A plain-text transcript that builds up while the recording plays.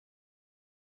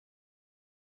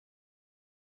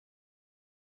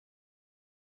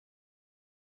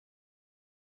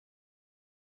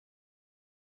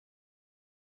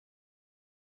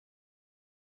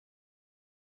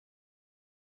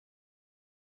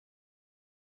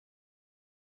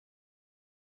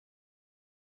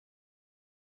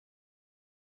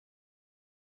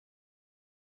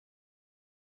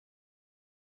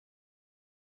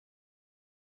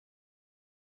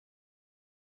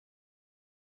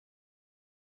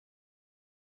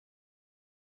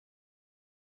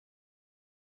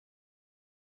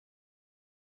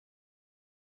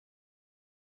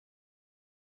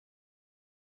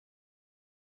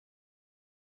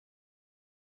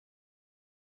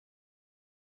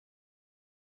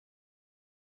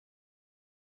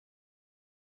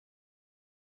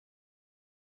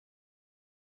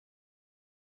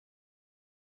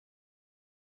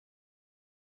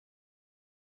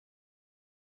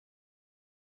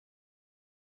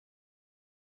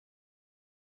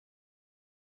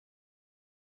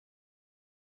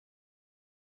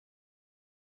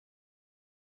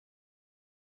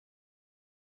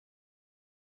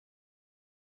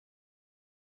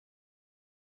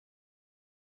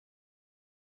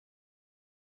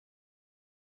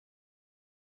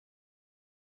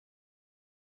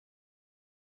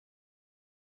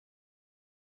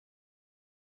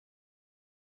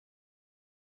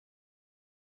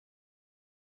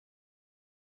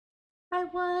Hi,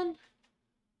 one.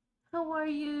 How are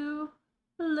you?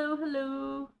 Hello,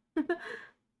 hello.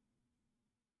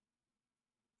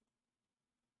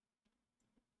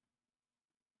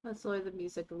 Let's lower the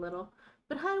music a little.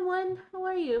 But hi, one. How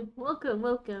are you? Welcome,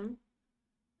 welcome.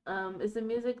 Is the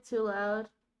music too loud?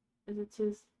 Is it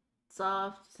too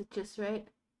soft? Is it just right?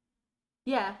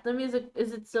 Yeah, the music.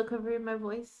 Is it still covering my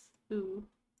voice? Ooh,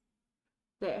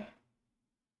 there.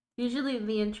 Usually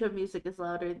the intro music is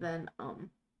louder than.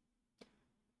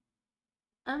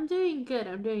 I'm doing good.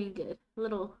 I'm doing good. A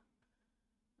little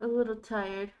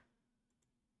tired.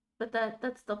 But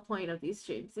that's the point of these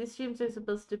streams. These streams are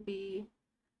supposed to be.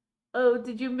 Oh,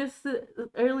 did you miss the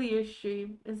earlier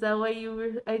stream? Is that why you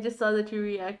were? I just saw that you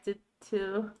reacted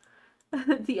to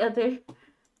the other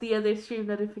the other stream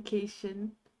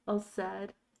notification. All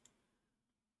sad.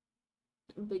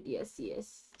 But yes,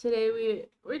 yes. Today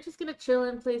we're just gonna chill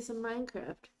and play some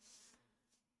Minecraft.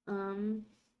 Um,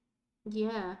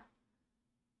 yeah.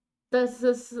 That's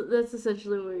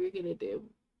essentially what you're gonna do.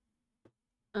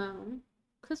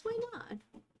 Cause why not?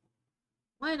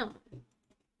 Why not?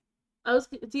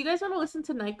 Do you guys want to listen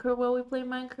to Nightcrow while we play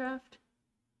Minecraft?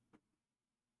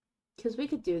 Cause we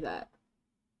could do that.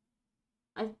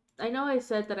 I know I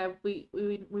said that we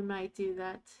might do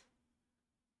that.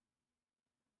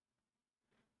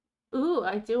 Ooh,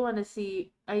 I do want to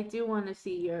see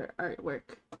your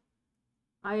artwork.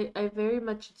 I very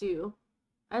much do.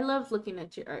 I love looking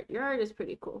at your art. Your art is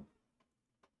pretty cool.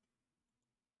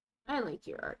 I like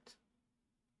your art.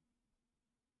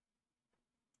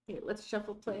 Here, let's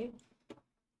shuffle play.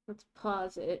 Let's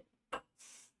pause it.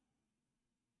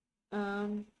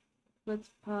 Um,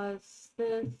 let's pause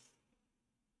this.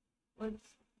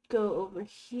 Let's go over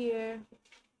here.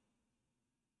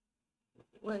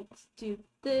 Let's do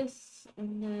this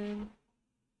and then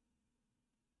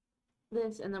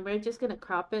this, and then we're just gonna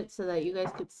crop it so that you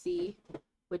guys could see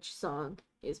which song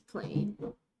is playing.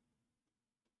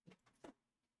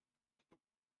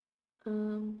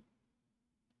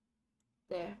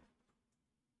 There.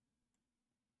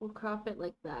 We'll crop it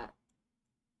like that.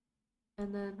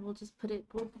 And then we'll put it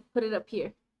up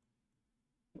here.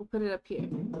 We'll put it up here.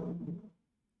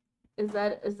 Is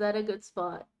that a good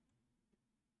spot?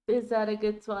 Is that a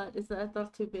good spot? Is that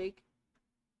not too big?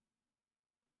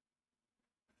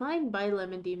 Fine by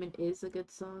Lemon Demon is a good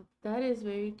song. That is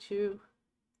very true.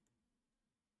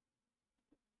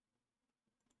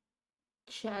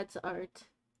 Chad's art.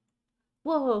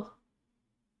 Whoa.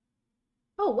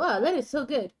 Oh wow, that is so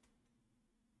good.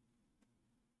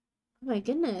 Oh my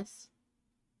goodness.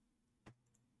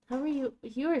 How are you?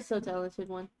 You are so talented,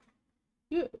 one.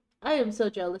 You I am so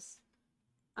jealous.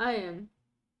 I am.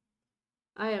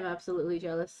 I am absolutely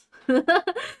jealous.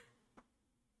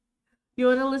 You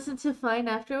want to listen to Fine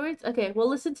afterwards? Okay, we'll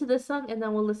listen to this song and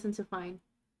then we'll listen to Fine.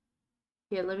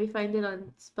 Here, let me find it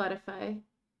on Spotify.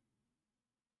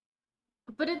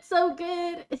 But it's so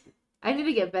good! I need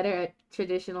to get better at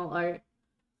traditional art.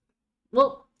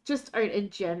 Well, just art in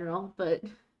general, but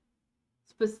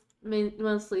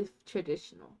mostly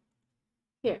traditional.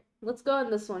 Here, let's go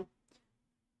on this one.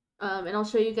 And I'll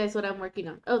show you guys what I'm working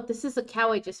on. Oh, this is a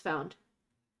cow I just found.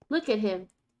 Look at him.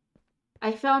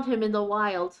 I found him in the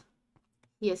wild.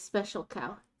 He is special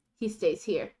cow. He stays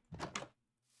here.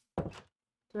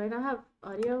 Do I not have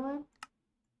audio on?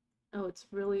 Oh, it's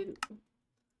really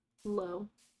low.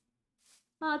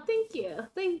 Oh, thank you.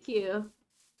 Thank you.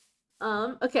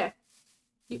 Okay.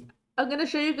 I'm gonna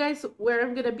show you guys where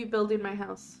I'm gonna be building my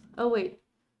house. Oh, wait.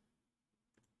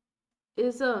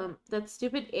 Is, that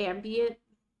stupid ambient?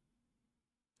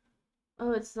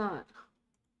 Oh, it's not.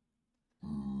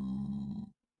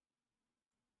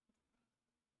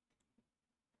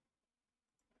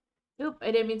 Oop,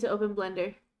 I didn't mean to open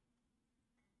Blender.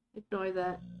 Ignore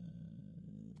that.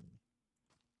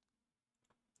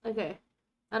 Okay.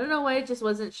 I don't know why it just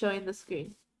wasn't showing the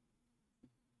screen.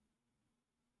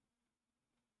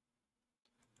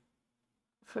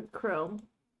 For Chrome.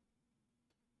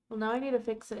 Well, now I need to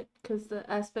fix it because the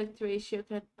aspect ratio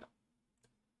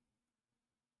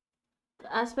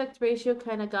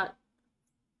kind of got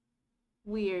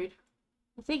weird.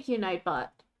 Thank you, Nightbot.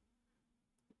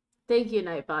 Thank you,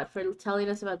 Nightbot, for telling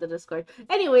us about the Discord.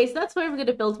 Anyways, that's where I'm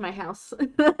gonna build my house.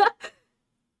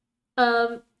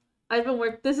 um,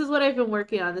 this is what I've been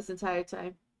working on this entire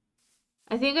time.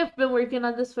 I think I've been working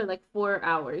on this for like 4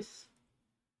 hours.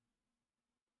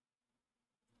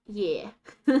 Yeah.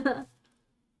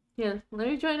 Yeah, let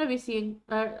me try to be seeing.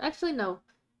 Actually, no.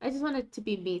 I just want it to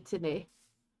be me today.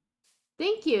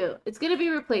 Thank you. It's gonna be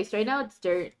replaced. Right now it's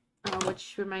dirt.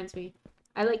 Which reminds me,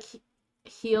 I like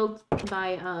healed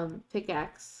my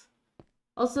pickaxe.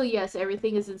 Also, yes,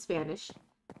 everything is in Spanish.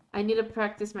 I need to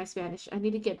practice my Spanish. I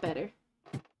need to get better.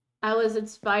 I was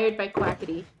inspired by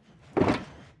Quackity.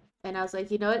 And I was like,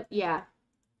 you know what? Yeah.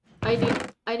 I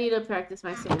need to practice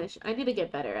my Spanish. I need to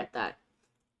get better at that.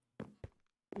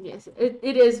 Yes, it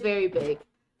is very big.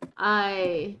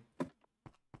 I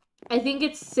think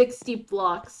it's 60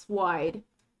 blocks wide.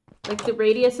 Like the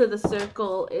radius of the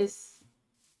circle is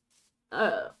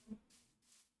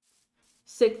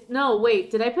 6. No, wait,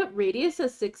 did I put radius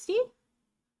as 60?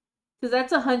 Because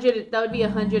that's 100, that would be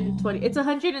 120. It's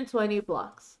 120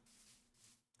 blocks.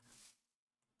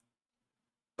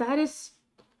 That is,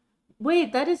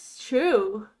 wait, that is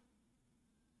true.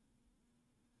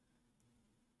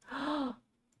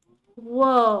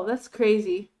 Whoa, that's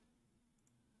crazy.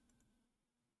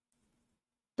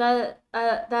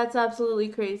 That's absolutely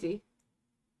crazy.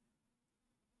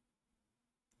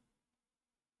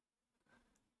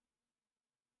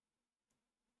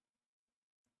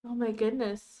 Oh my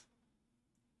goodness.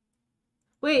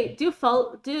 Wait, do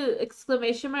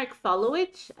exclamation mark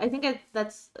followage? I think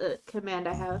that's a command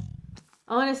I have.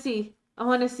 I want to see. I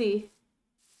want to see.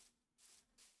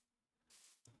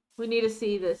 We need to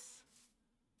see this.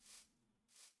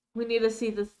 We need to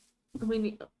see this. We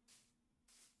need.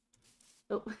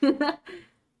 Oh. I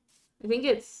think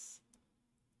it's.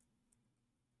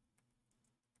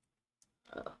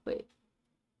 Oh, wait.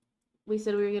 We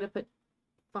said we were gonna put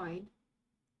fine.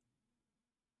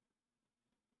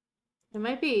 It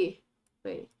might be.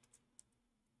 Wait.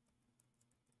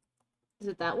 Is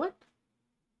it that one?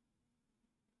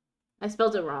 I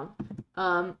spelled it wrong.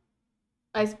 I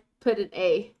put an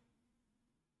A.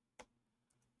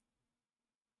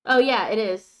 Oh yeah, it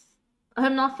is.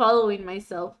 I'm not following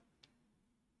myself.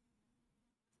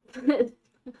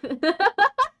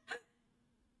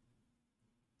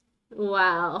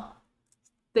 Wow.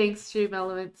 Thanks, Stream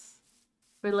Elements,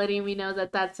 for letting me know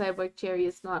that that Cyborg Cherry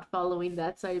is not following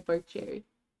that Cyborg Cherry.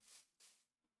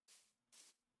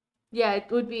 Yeah,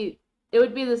 it would be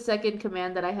the second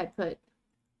command that I had put.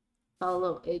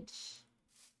 Follow edge.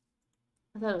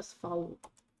 I thought it was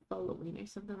following or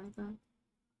something like that.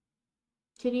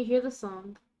 Can you hear the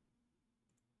song?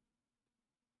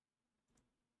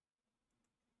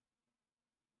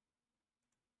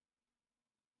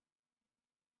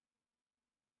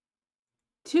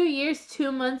 Two years,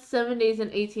 2 months, 7 days, and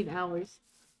 18 hours.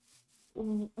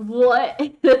 What?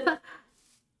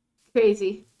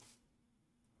 Crazy.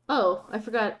 Oh, I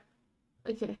forgot.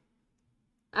 Okay.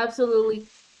 Absolutely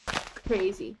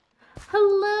crazy.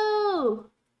 Hello!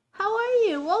 How are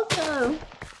you? Welcome!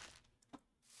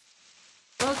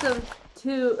 Welcome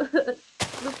to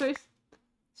the first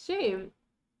stream.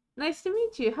 Nice to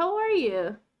meet you. How are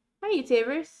you? How are you,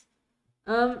 Tavers?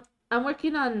 I'm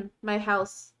working on my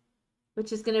house,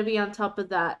 which is gonna be on top of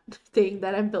that thing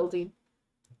that I'm building.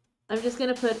 I'm just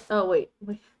gonna put... Oh, wait.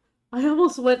 I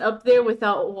almost went up there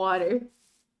without water.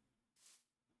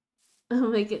 Oh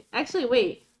my god. Actually,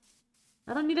 wait.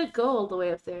 I don't need to go all the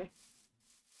way up there.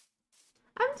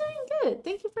 I'm doing good.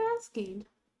 Thank you for asking.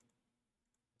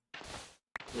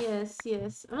 Yes,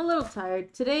 yes. I'm a little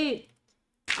tired. Today,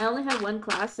 I only had one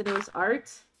class and it was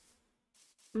art.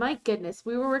 My goodness,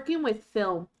 we were working with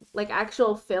film, like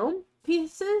actual film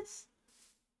pieces.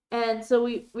 And so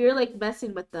we were like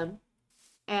messing with them.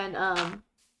 And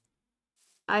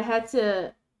I had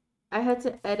to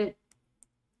edit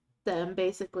them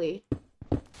basically.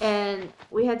 And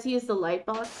we had to use the light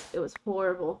box. It was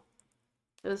horrible.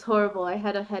 It was horrible. I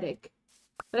had a headache.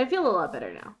 But I feel a lot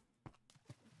better now.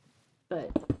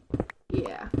 But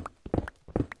yeah.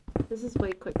 This is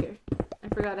way quicker. I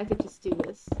forgot I could just do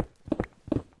this.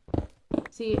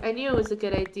 See, I knew it was a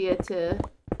good idea to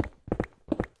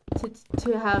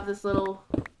have this little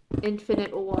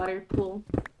infinite water pool.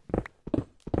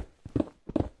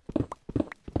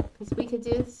 Because we could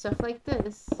do stuff like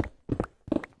this.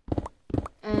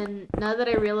 And now that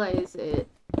I realize it,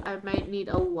 I might need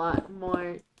a lot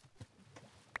more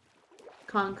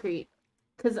concrete.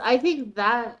 Because I think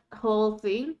that whole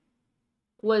thing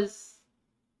was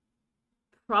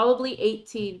probably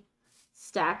 18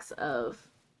 stacks of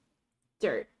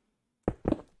dirt.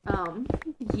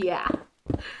 Yeah.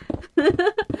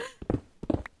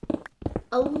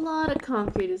 A lot of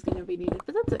concrete is going to be needed,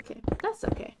 but that's okay. That's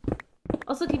okay.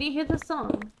 Also, can you hear the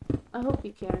song? I hope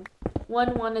you can.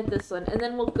 One wanted this one, and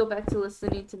then we'll go back to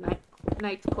listening to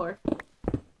Nightcore.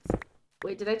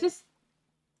 Wait, did I just...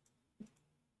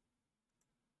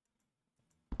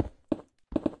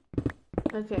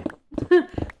 Okay.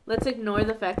 Let's ignore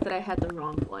the fact that I had the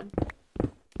wrong one.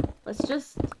 Let's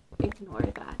just ignore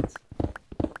that.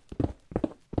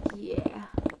 Yeah.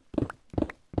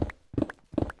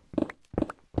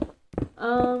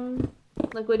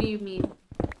 Like, what do you mean?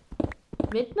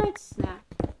 Midnight snack.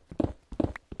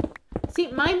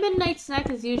 See, my midnight snack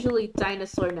is usually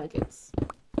dinosaur nuggets.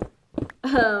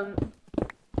 I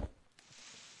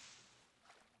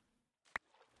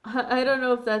don't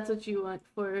know if that's what you want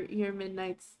for your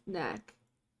midnight snack.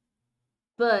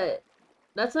 But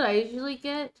that's what I usually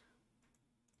get.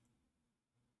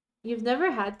 You've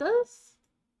never had those?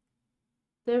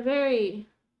 They're very...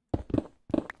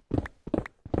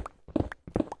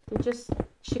 They're just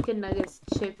chicken nuggets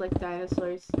shaped like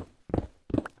dinosaurs.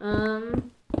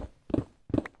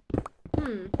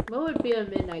 What would be a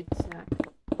midnight snack?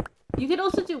 You could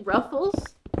also do Ruffles.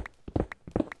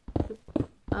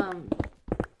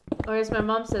 Or as my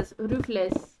mom says,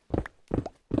 Rufles.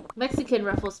 Mexican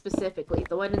Ruffles specifically,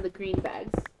 the one in the green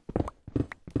bags.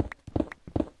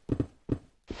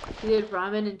 You did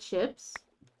ramen and chips?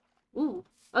 Ooh.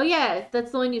 Oh yeah,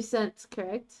 that's the one you sent,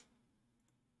 correct?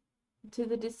 To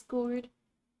the Discord.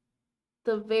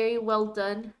 The very well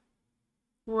done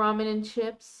ramen and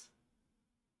chips.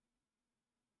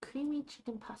 Creamy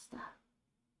chicken pasta.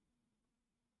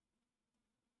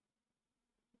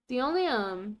 The only,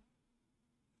 I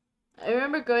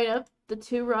remember growing up, the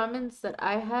two ramens that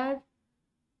I had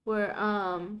were,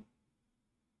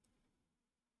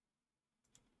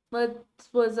 what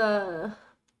was,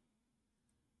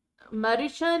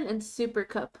 Maruchan and Super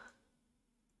Cup.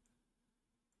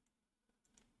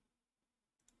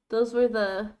 Those were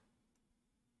the,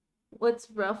 what's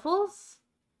Ruffles?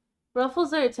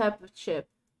 Ruffles are a type of chip.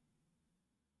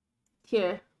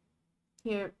 Here,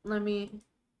 let me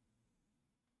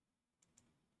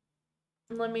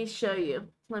show you.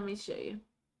 Let me show you.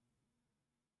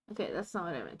 Okay, that's not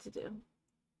what I meant to do.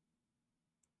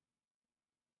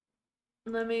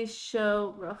 Let me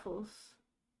show Ruffles.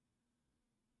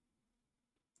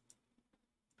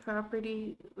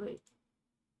 Property, wait.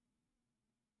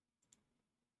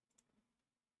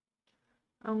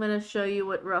 I'm gonna show you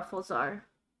what Ruffles are.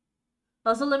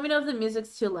 Also, let me know if the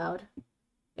music's too loud.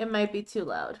 It might be too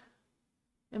loud.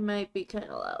 It might be kind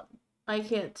of loud. I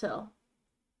can't tell.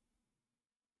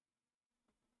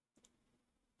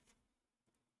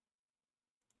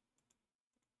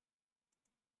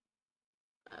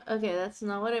 Okay, that's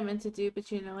not what I meant to do,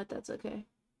 but you know what? That's okay.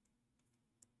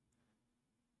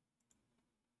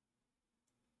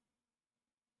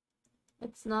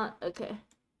 It's not okay.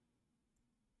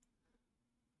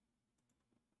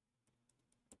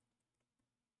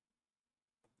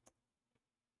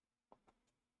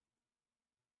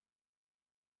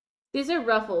 These are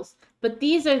Ruffles, but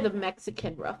these are the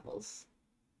Mexican Ruffles.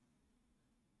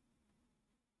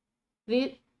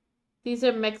 These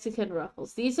are Mexican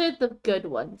Ruffles. These are the good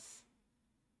ones.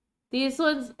 These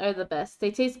ones are the best.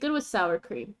 They taste good with sour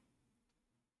cream.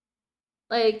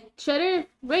 Like cheddar,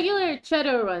 regular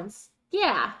cheddar ones.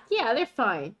 Yeah, they're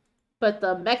fine. But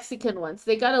the Mexican ones,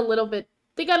 they got a little bit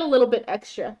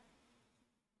extra.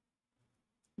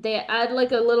 They add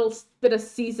like a little bit of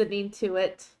seasoning to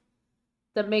it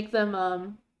that make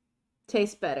them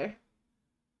taste better.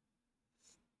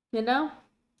 You know?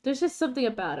 There's just something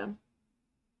about them.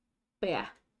 But yeah.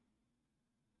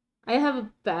 I have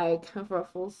a bag of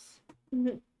Ruffles.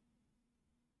 I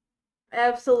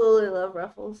absolutely love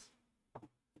Ruffles.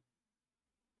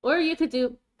 Or you could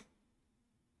do...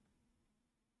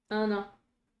 I don't know.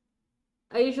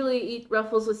 I usually eat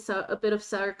Ruffles with a bit of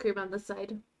sour cream on the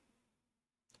side.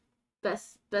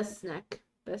 Best snack.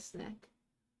 Best snack.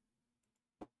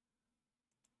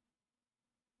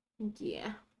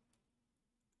 Yeah.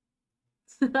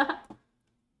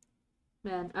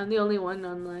 Man, I'm the only one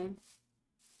online.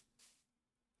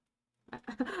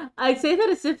 I say that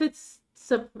as if it's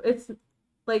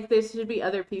like there should be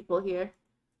other people here.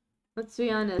 Let's be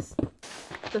honest.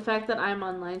 The fact that I'm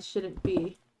online shouldn't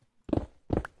be.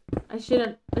 I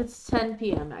shouldn't. It's 10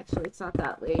 p.m. actually. It's not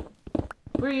that late.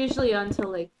 We're usually on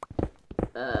till like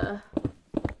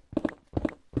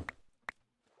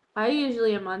I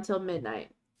usually am on till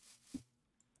midnight.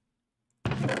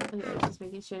 Okay, just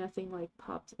making sure nothing like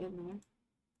popped in there.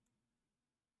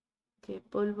 Okay,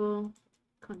 polvo,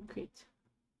 concrete.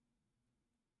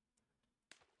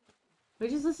 We're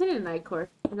just listening to Nightcore,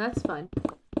 and that's fun.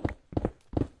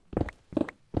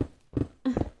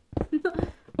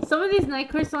 Some of these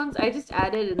Nightcore songs I just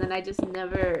added, and then I just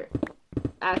never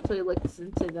actually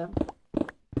listened to them.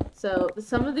 So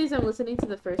some of these I'm listening to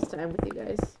the first time with you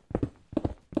guys.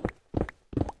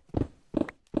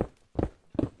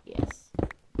 Yes.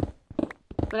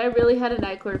 But I really had a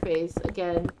Nightcore phase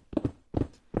again.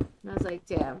 And I was like,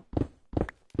 damn.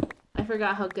 I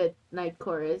forgot how good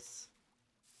Nightcore is.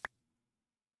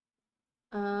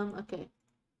 Okay.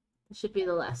 It should be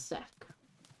the last stack.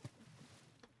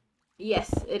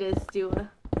 Yes, it is Dua.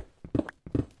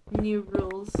 New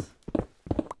rules.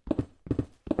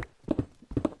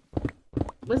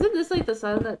 Wasn't this like the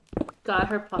song that got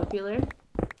her popular?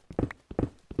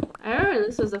 I remember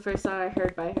this was the first song I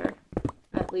heard by her.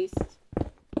 At least.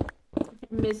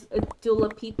 Miss Dua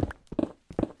Peep.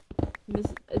 Miss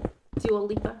Dua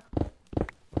Lipa.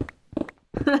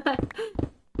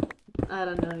 I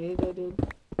don't know either, dude.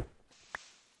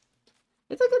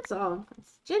 It's a good song.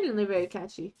 It's genuinely very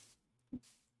catchy.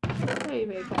 Very,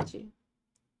 very catchy.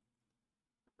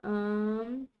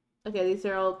 Okay, these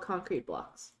are all concrete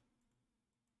blocks.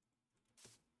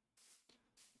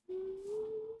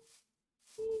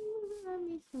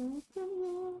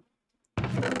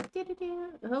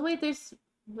 Oh wait, there's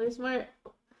more.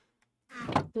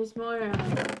 There's more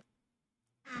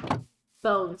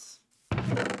bones.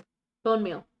 Bone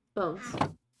meal. Bones.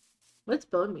 What's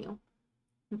bone meal?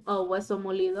 Oh, hueso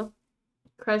molido.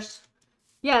 Crushed.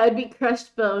 Yeah, it'd be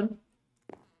crushed bone.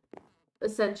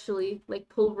 Essentially, like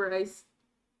pulverized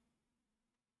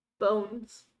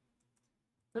bones.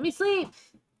 Let me sleep.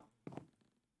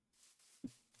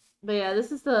 But yeah,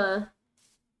 this is the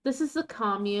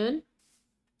commune.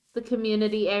 The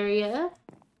community area.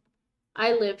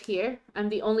 I live here. I'm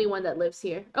the only one that lives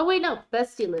here. Oh wait, no,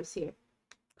 Bestie lives here.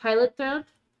 Pilot Throne.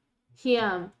 He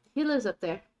lives up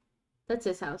there. That's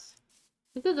his house.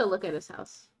 We could go look at his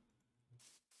house.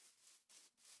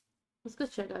 Let's go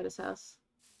check out his house.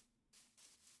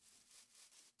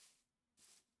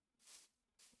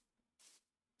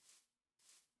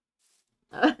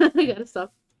 I gotta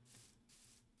stop.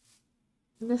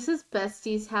 This is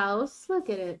Bestie's house. Look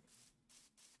at it.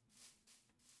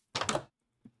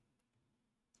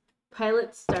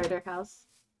 Pilot starter house.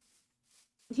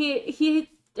 He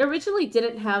originally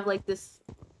didn't have like this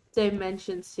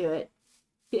dimensions to it.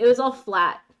 It was all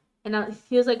flat. And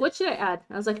he was like, what should I add?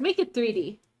 I was like, make it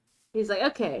 3D. He's like,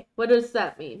 okay, what does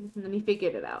that mean? And then he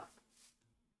figured it out.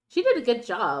 She did a good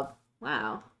job.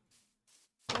 Wow.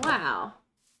 Wow.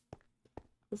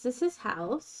 This is his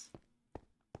house.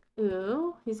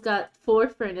 Ooh, he's got 4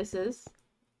 furnaces.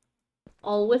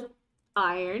 All with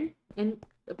iron and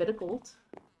a bit of gold.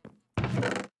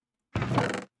 Good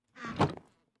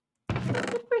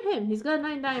for him. He's got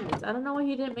 9 diamonds. I don't know why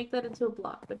he didn't make that into a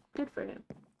block, but good for him.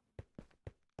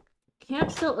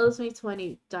 Camp still owes me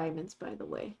 20 diamonds, by the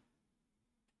way.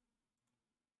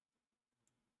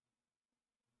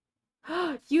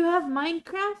 You have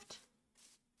Minecraft?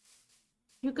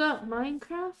 You got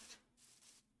Minecraft?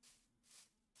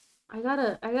 I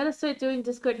gotta start doing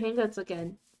Discord Hangouts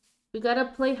again. We gotta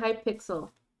play Hypixel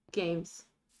games.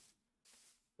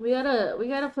 We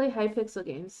gotta play Hypixel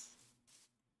games.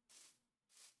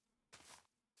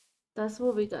 That's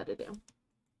what we gotta do.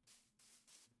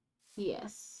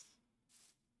 Yes.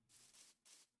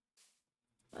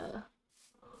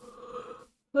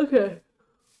 Okay.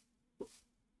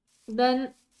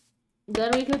 Then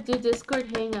we could do Discord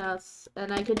Hangouts,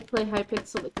 and I could play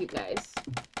Hypixel with you guys.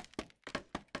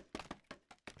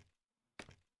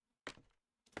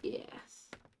 Yes.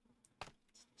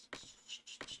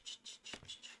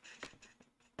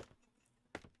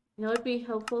 You know what would be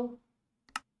helpful?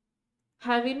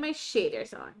 Having my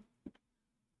shaders on.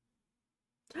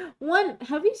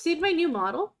 Have you seen my new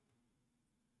model?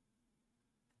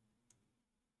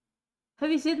 Have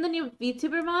you seen the new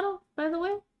VTuber model, by the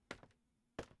way?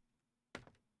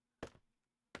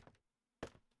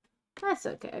 That's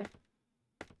okay.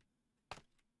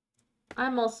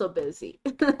 I'm also busy.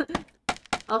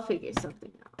 I'll figure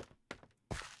something out.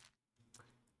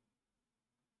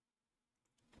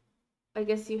 I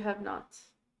guess you have not.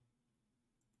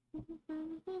 Why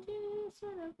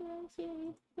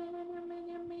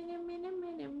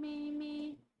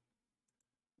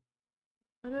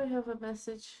do I have a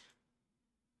message?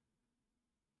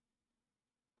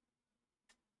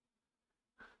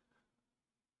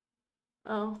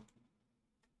 Oh.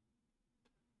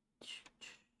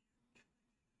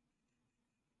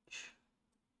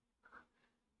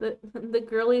 The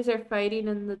girlies are fighting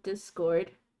in the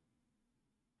Discord.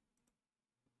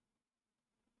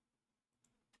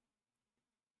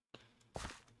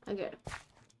 Okay.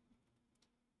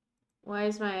 Why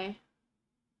is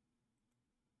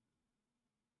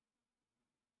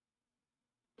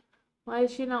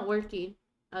she not working?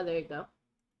 Oh, there you go.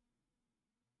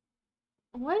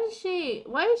 Why is she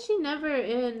never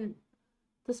in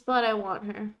the spot I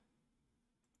want her?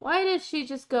 Why does she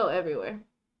just go everywhere?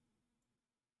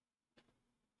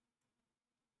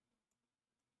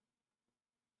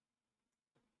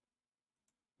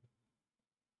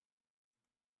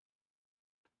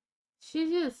 She's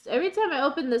just, every time I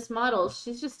open this model,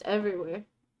 she's just everywhere.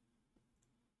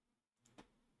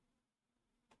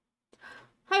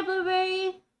 Hi,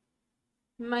 Blueberry!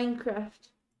 Minecraft.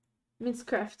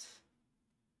 Minecraft.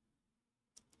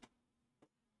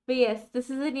 But yes, this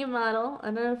is a new model. I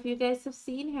don't know if you guys have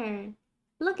seen her.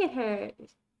 Look at her.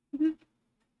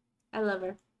 I love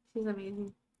her. She's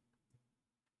amazing.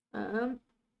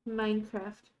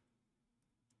 Minecraft.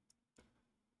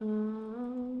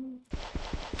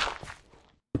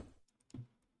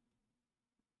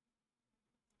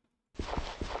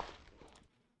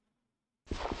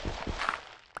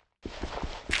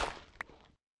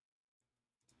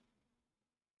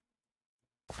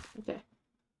 Okay.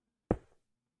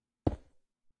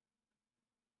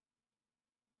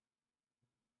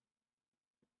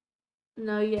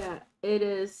 No, yeah, it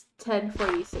is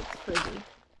 10:46 for me.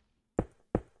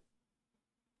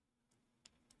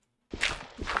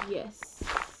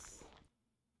 Yes.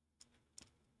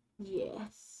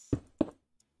 Yes.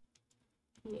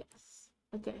 Yes.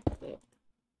 Okay, there.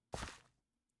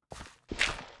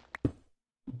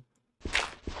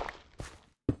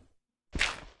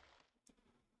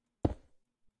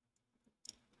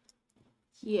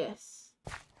 Yes.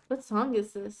 What song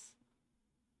is this?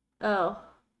 Oh.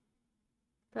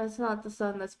 That's not the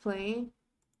song that's playing.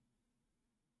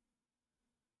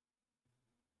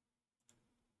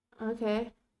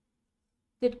 Okay.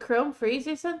 Did Chrome freeze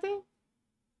or something?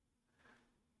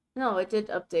 No, it did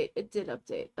update. It did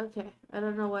update. Okay. I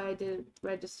don't know why I didn't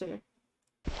register.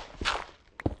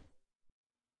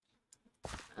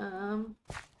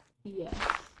 Yes.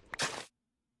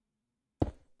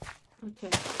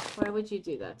 Okay. Why would you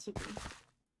do that to me?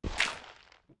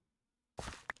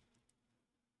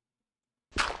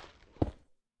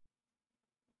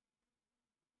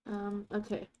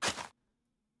 Okay.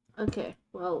 Okay,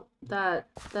 well,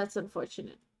 that's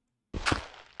unfortunate.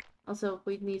 Also,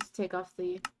 we need to take off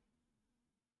the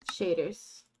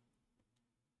shaders.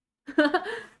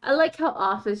 I like how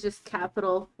off is just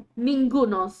capital.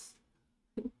 Ningunos.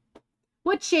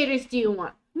 What shaders do you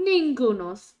want?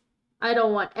 Ningunos. I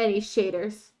don't want any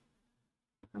shaders.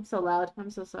 I'm so loud.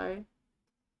 I'm so sorry.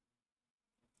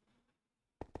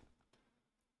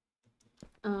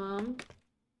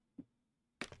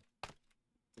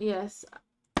 Yes.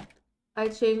 I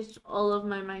changed all of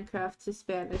my Minecraft to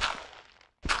Spanish.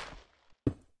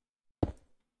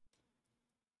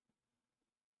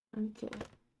 Okay.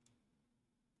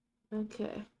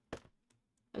 Okay.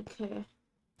 Okay.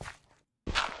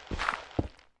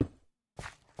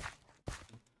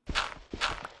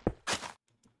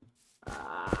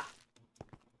 Ah.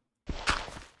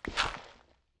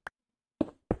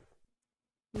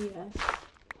 Yes.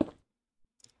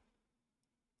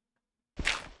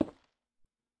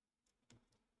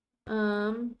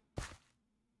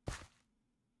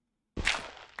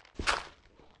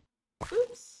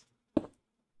 Oops.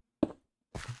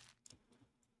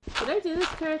 Did I do this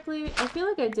correctly? I feel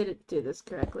like I didn't do this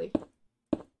correctly.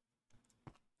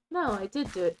 No, I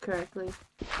did do it correctly.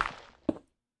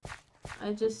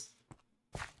 I just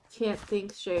can't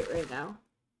think straight right now.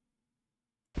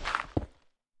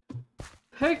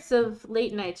 Perks of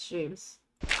late night streams.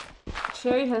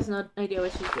 Cherry has no idea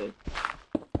what she's doing.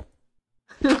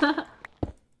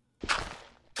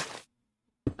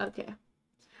 Okay.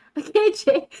 Okay,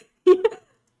 Jay.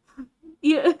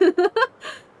 You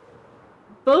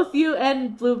both you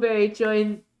and Blueberry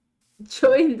join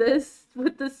this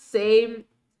with the same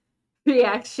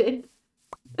reaction.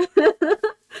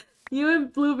 You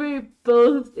and Blueberry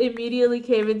both immediately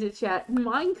came into chat.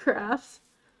 Minecraft.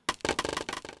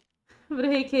 But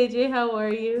hey KJ, how are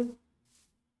you?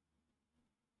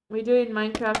 We're doing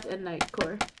Minecraft and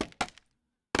Nightcore.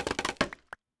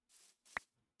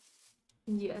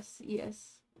 Yes,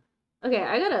 yes. Okay,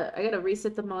 I gotta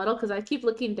reset the model because I keep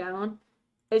looking down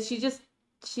and she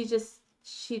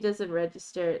doesn't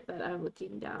register that I'm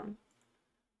looking down.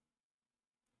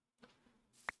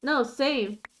 No,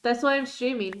 same. That's why I'm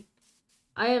streaming.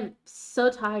 I am so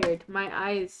tired. My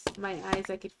eyes,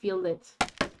 I could feel it.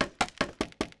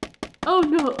 Oh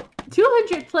no!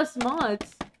 200 plus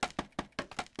mods!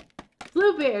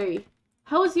 Blueberry!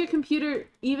 How was your computer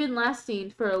even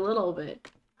lasting for a little bit?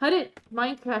 How did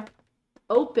Minecraft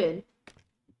open?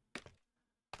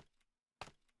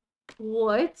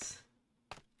 What?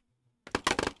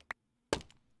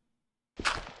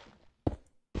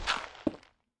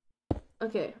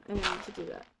 Okay, I didn't need to do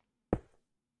that.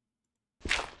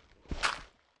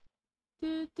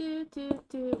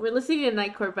 We're listening to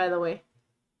Nightcore, by the way.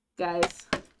 Guys,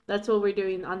 that's what we're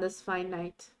doing on this fine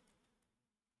night.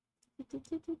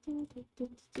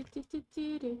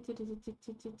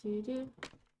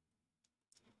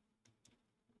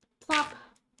 Plop.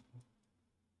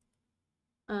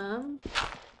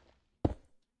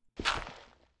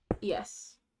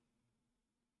 Yes.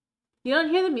 You don't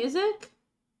hear the music?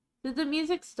 Did the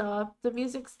music stop? The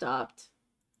music stopped.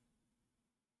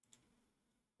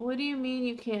 What do you mean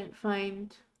you can't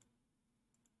find?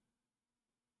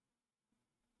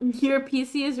 Your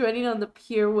PC is running on the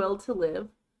pure will to live.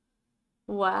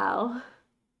 Wow.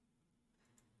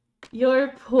 Your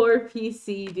poor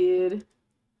PC, dude.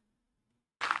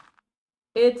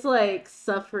 It's like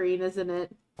suffering, isn't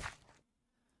it?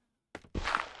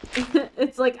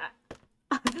 It's like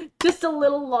just a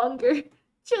little longer.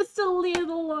 Just a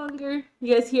little longer.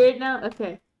 You guys hear it now?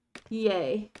 Okay.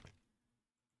 Yay.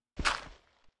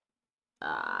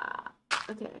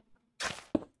 Okay.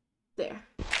 There.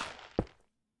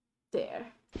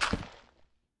 There.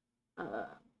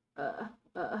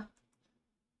 I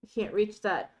can't reach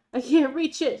that. I can't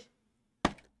reach it.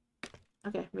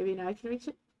 Okay, maybe now I can reach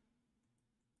it.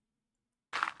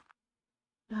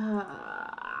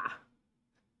 How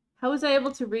was I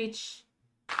able to reach?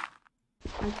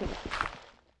 Okay.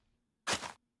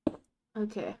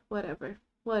 Okay, whatever.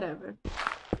 Whatever.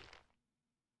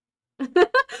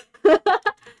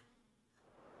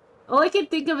 All I can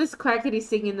think of is Quackity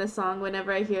singing this song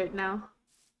whenever I hear it now.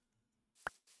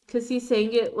 Because he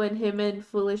sang it when him and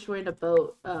Foolish were in a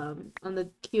boat, on the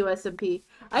QSMP.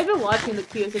 I've been watching the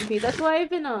QSMP. That's why I've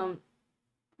been,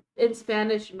 in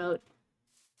Spanish mode.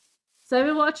 So I've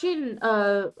been watching,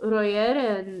 Royer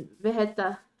and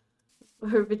Vegeta.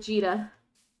 Or Vegeta.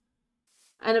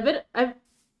 And a bit,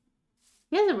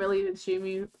 he hasn't really been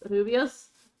streaming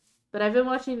Rubios. But I've been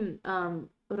watching,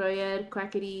 Royer,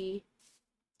 Quackity,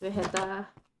 Vegeta.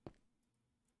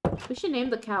 We should name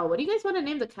the cow. What do you guys want to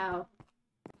name the cow?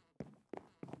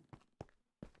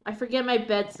 I forget my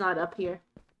bed's not up here.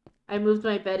 I moved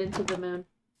my bed into the moon.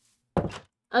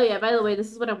 Oh yeah, by the way,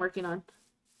 this is what I'm working on.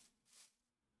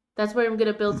 That's where I'm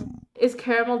gonna build... Is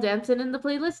Caramel Dancing in the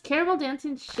playlist? Caramel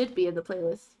Dancing should be in the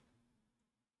playlist.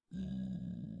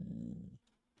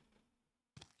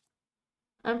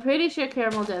 I'm pretty sure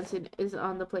Caramel Dancing is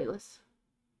on the playlist.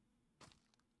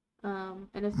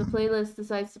 And if the playlist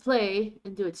decides to play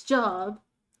and do its job,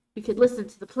 we could listen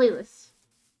to the playlist.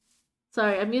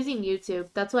 Sorry, I'm using YouTube.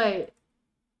 That's why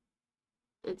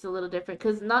it's a little different.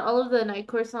 Because not all of the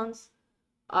Nightcore songs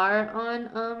are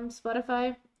on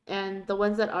Spotify. And the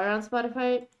ones that are on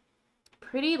Spotify,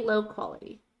 pretty low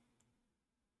quality.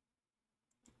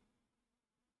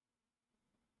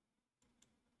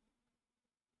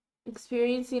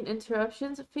 Experiencing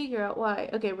interruptions? Figure out why.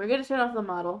 Okay, we're gonna turn off the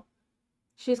model.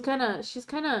 She's kinda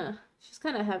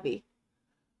heavy.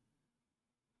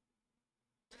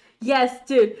 Yes,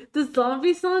 dude, the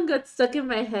zombie song got stuck in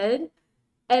my head,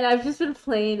 and I've just been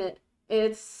playing it.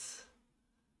 It's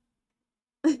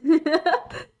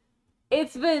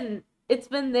it's been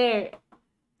there.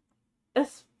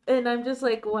 And I'm just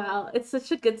like, wow, it's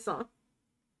such a good song.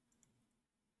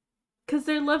 Cause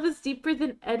their love is deeper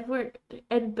than Edward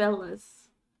and Bella's.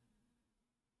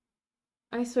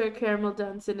 I swear Caramel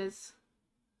Dancing is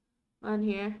on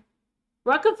here.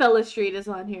 Rockefeller Street is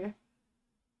on here.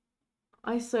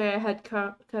 I swear I had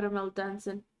Caramel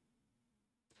Dancing.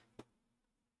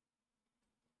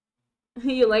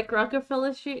 You like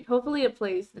Rockefeller Street? Hopefully it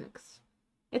plays next.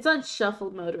 It's on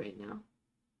shuffle mode right now.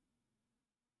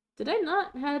 Did I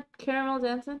not have Caramel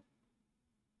Dancing?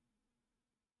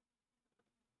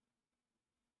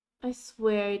 I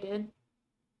swear I did.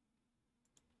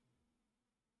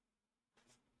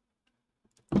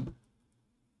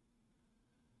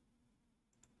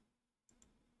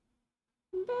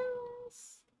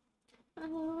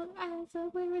 Oh, as a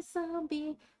we're a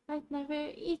zombie, I'd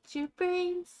never eat your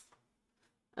brains.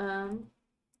 I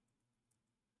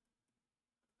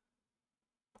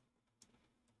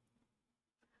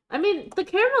mean, the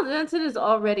Caramel Dancing is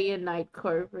already a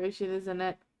Nightcore version, isn't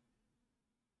it?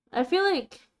 I feel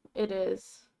like it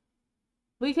is.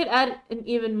 We could add an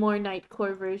even more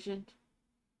Nightcore version.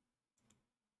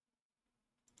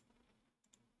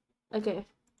 Okay.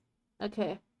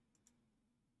 Okay.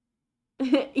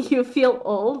 You feel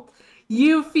old?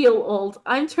 You feel old.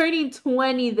 I'm turning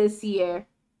 20 this year.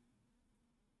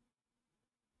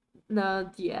 No,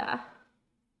 yeah.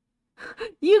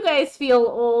 You guys feel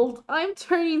old. I'm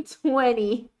turning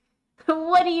 20.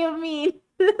 What do you mean?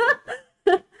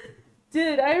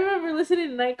 Dude, I remember listening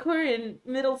to Nightcore in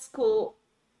middle school.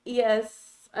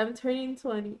 Yes, I'm turning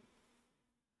 20.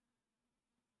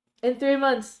 In 3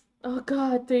 months. Oh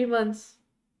god, 3 months.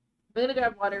 I'm gonna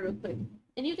grab water real quick.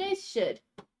 And you guys should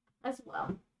as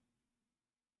well.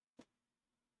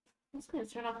 I'm just gonna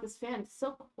turn off this fan. It's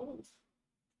so cold.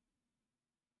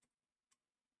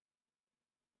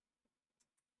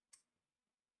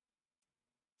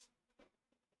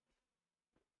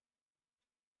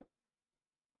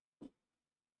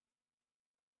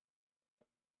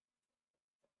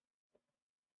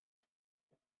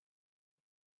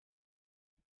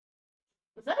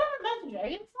 Was that an Imagine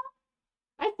Dragons song?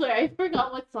 I swear, I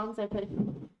forgot what songs I put.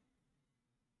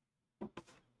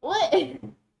 What?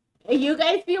 You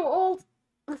guys feel old?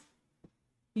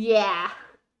 Yeah.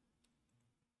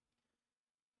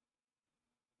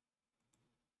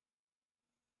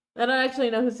 I don't actually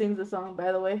know who sings the song,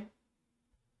 by the way.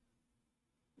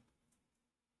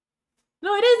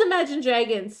 No, it is Imagine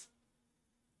Dragons.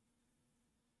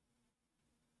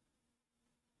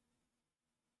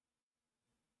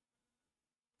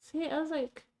 See, I was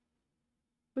like,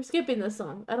 we're skipping this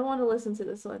song. I don't want to listen to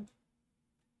this one.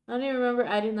 I don't even remember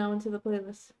adding that one to the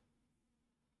playlist.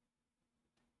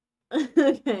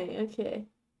 Okay.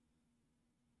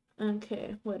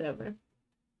 Okay, whatever.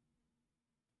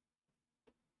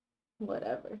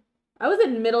 Whatever. I was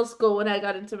in middle school when I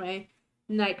got into my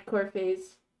nightcore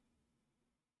phase.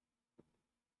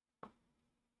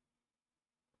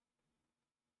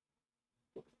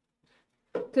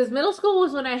 Because middle school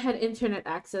was when I had internet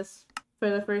access for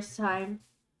the first time.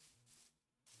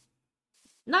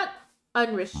 Not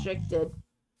unrestricted,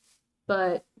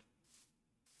 but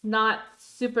not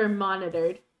super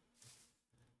monitored.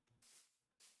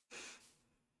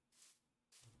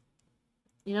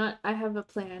 You know what? I have a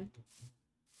plan.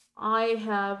 I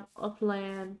have a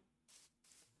plan.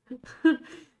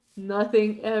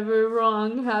 Nothing ever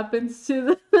wrong happens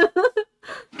to the...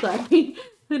 Sorry.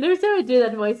 Every time I do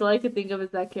that voice, all I can think of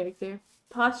is that character.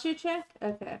 Posture check?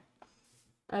 Okay.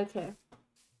 Okay.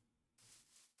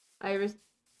 Iris,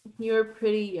 you're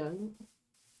pretty young.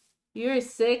 You're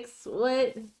 6?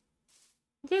 What?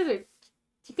 You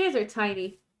guys are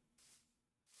tiny.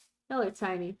 Y'all are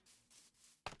tiny.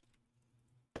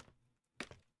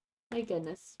 My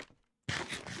goodness.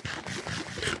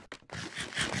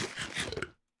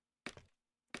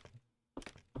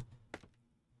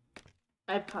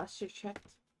 I posture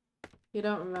checked. You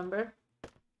don't remember?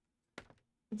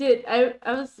 Dude, I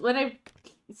was, when I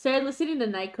started listening to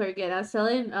Nightcore again, I was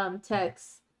telling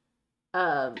Tex,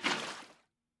 I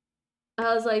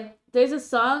was like, there's a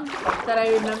song that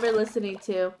I remember listening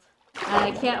to, and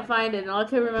I can't find it, and all I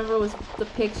could remember was the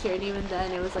picture, and even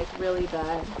then it was like really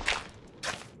bad.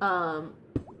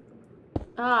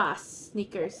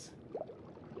 Sneakers.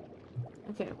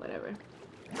 Okay, whatever.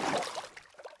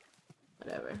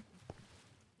 Whatever.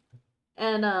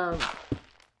 And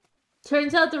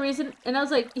turns out the reason, and I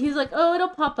was like, he's like, oh, it'll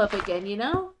pop up again, you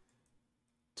know?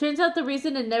 Turns out the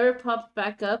reason it never popped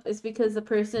back up is because the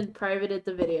person privated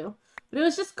the video. But it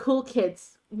was just Cool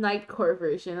Kids Nightcore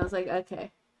version. I was like,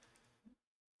 okay.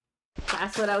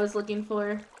 That's what I was looking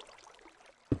for.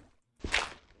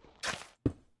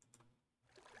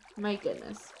 My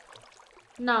goodness.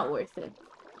 Not worth it.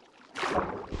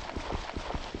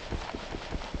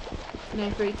 Can I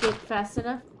break it fast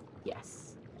enough?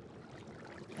 Yes.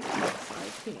 Yes, I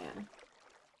can.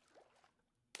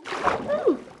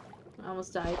 Woo! I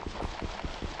almost died.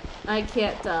 I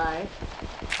can't die.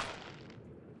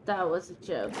 That was a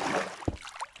joke.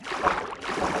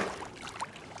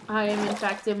 I am in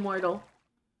fact immortal.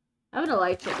 I'm gonna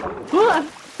light it.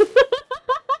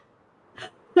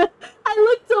 I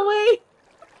looked away!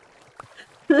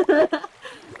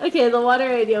 Okay, the water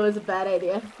idea was a bad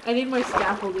idea. I need more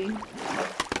scaffolding.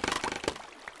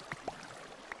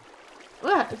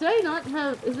 What? Do I not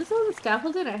have... Is this all the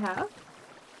scaffolding I have?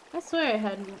 I swear I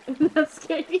had more. That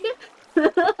scared you?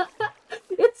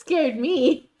 It scared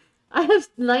me. I have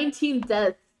 19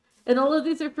 deaths. And all of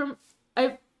these are from...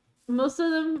 Most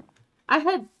of them... I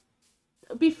had...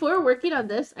 Before working on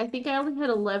this, I think I only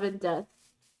had 11 deaths.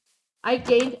 I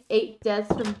gained 8 deaths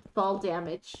from fall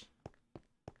damage.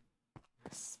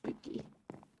 Spooky.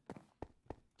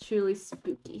 Truly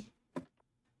spooky.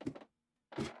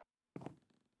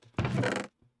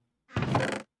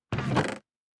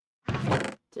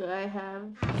 Do I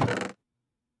have...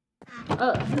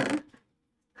 Oh.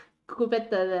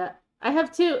 Cubeta. I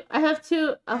have two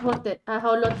ajolotes.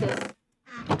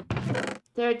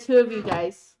 There are 2 of you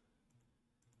guys.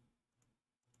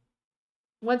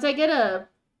 Once I get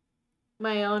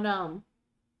my own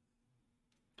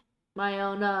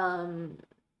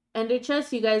ender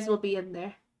chest, you guys will be in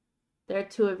there. There are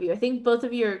 2 of you. I think both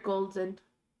of you are golden.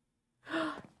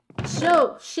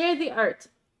 Share the art.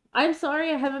 I'm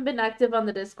sorry I haven't been active on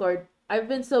the Discord. I've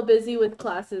been so busy with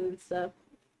classes and stuff.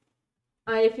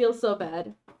 I feel so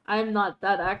bad. I'm not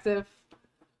that active.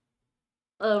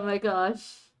 Oh my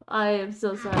gosh. I am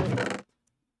so sorry.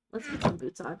 Let's put some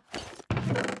boots on.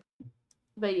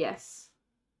 But yes.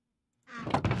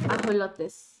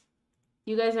 Ajolotes.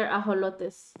 You guys are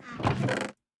ajolotes.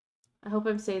 I hope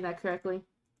I'm saying that correctly.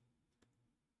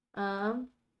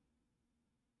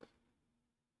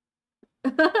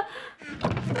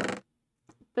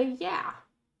 But yeah.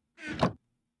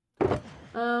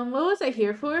 What was I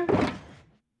here for?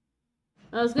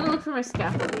 I was gonna look for my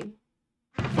scaffolding.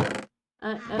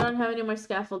 I don't have any more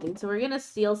scaffolding, so we're gonna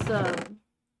steal some.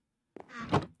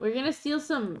 We're gonna steal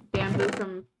some bamboo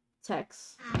from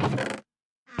Tex.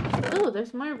 Oh,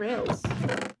 there's more rails.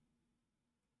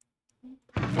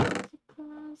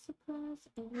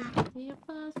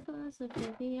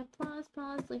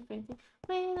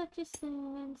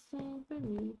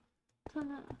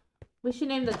 We should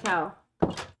name the cow.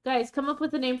 Guys, come up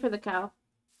with a name for the cow.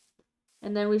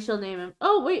 And then we shall name him.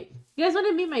 Oh, wait. You guys want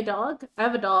to meet my dog? I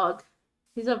have a dog.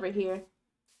 He's over here.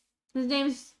 His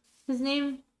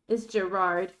name is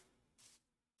Gerard.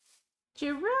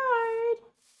 Gerard!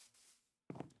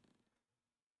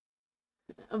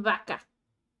 Vaca.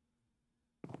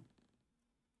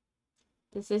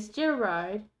 This is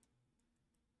Gerard.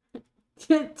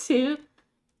 Two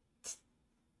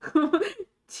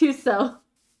so.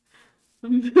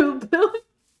 Boo boo.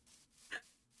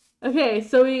 Okay,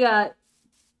 so we got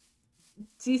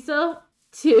Tiso,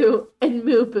 2, and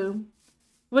Moo Boom.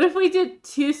 What if we did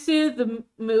Tusu the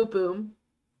Moo Boom?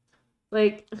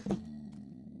 Like,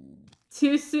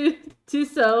 Tuso,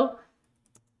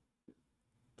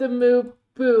 the Moo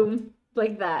Boom.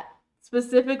 Like that.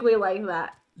 Specifically like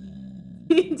that.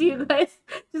 Do you guys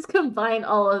just combine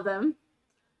all of them?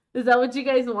 Is that what you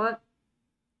guys want?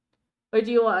 Or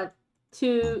do you want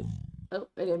to... Oh,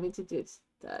 I didn't mean to do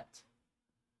that.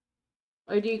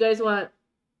 Or do you guys want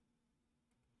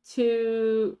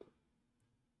to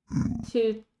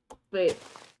wait.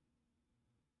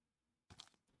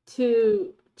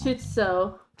 To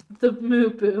Chitso, the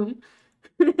Moo Boom.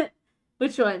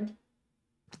 Which one?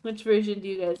 Which version do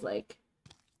you guys like?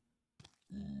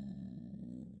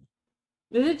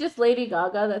 Is it just Lady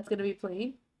Gaga that's gonna be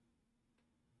playing?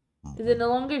 Is it no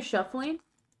longer shuffling?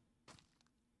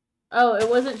 Oh, it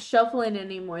wasn't shuffling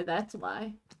anymore, that's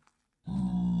why.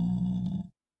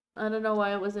 I don't know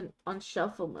why it wasn't on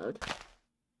shuffle mode.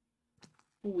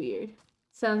 Weird.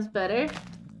 Sounds better?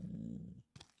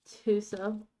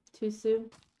 Tuso. Tusu?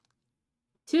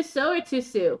 Tuso or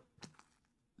Tusu?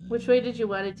 Which way did you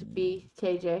want it to be,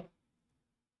 KJ?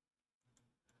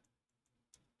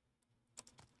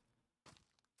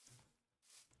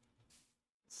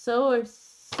 So or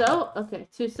so? Okay,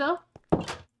 Tuso?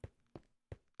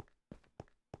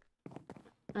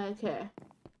 Okay.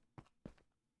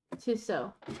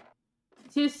 Tuso.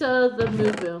 Tuso the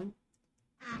Moo Boom.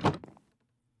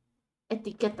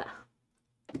 Etiqueta.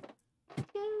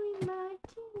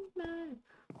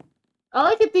 All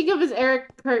I could think of is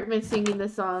Eric Cartman singing the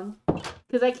song.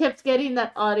 Because I kept getting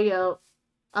that audio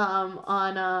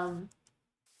on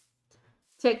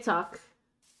TikTok.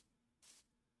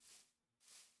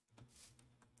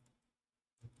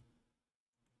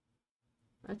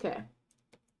 Okay.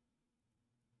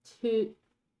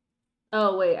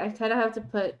 Oh, wait. I kind of have to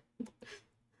put...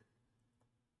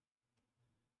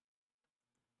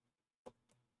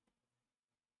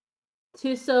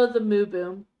 Tuso the Moo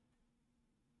Boom.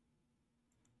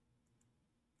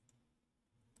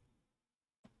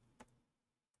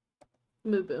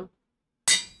 Moo Boom.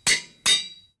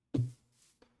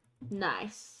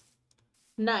 Nice.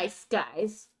 Nice,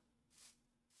 guys.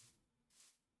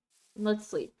 Let's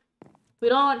sleep. We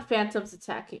don't want phantoms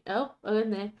attacking. Oh,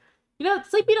 and then... You know,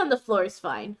 sleeping on the floor is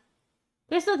fine.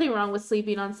 There's nothing wrong with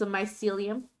sleeping on some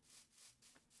mycelium.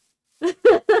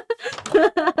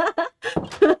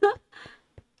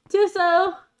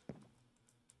 Tuso!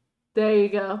 There you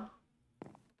go.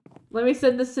 Let me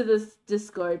send this to this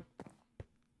Discord.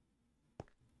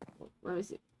 Let me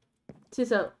see.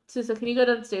 Tuso, can you go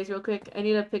downstairs real quick? I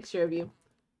need a picture of you.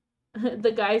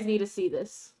 The guys need to see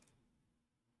this.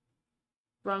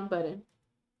 Wrong button.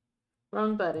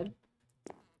 Wrong button.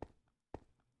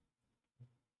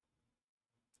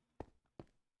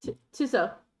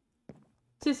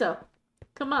 Tuso,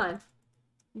 come on,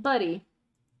 buddy.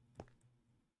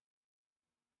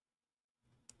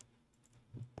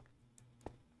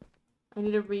 I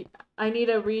need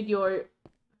to read your...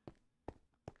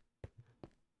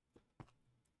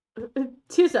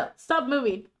 Tuso, stop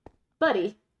moving,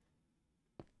 buddy.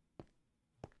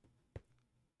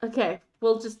 Okay,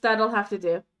 that'll have to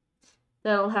do.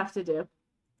 That'll have to do.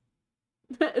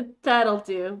 That'll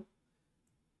do.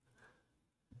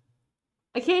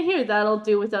 I can't hear that'll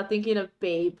do without thinking of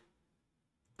Babe.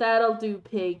 That'll do,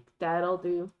 pig. That'll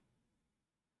do.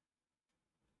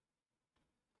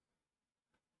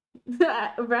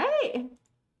 Right?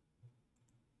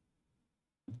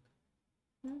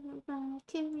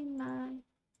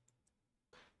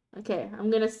 Okay,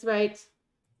 I'm gonna write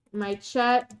my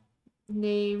chat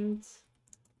named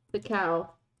the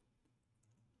cow.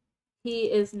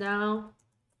 He is now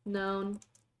known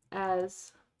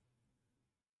as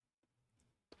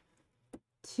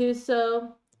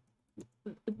Tuso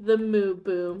the Moo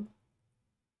Boom.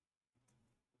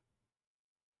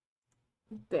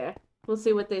 There. We'll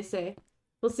see what they say.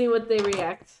 We'll see what they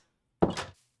react.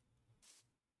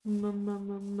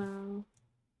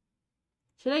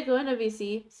 Should I go in a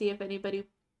VC? See if anybody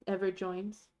ever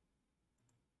joins.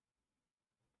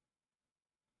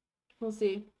 We'll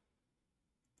see.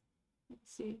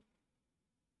 Let's see.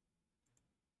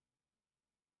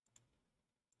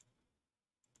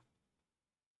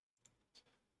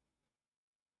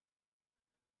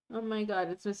 Oh my god,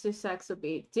 it's Mr.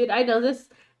 Saxobeat. Dude, I know this.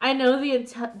 I know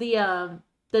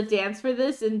the dance for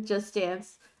this in Just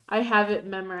Dance. I have it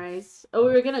memorized. Oh,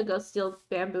 we were gonna go steal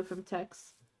bamboo from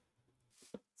Tex.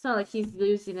 It's not like he's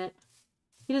losing it.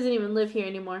 He doesn't even live here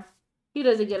anymore. He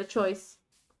doesn't get a choice.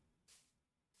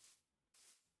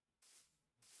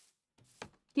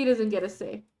 He doesn't get a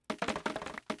say.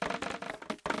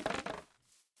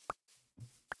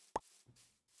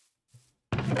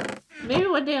 Maybe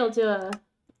one day I'll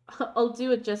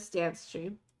do a Just Dance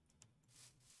stream.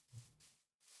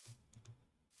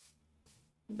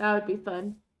 That would be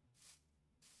fun.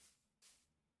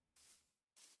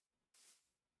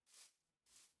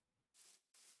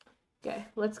 Okay,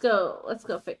 let's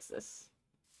go fix this.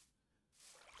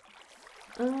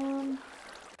 Okay.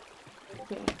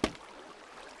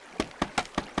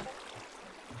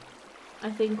 I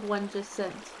think one just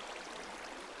sent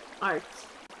art.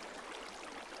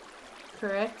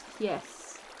 Correct?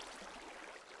 Yes.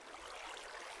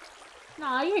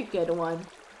 Nah, you're a good one.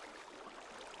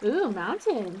 Ooh,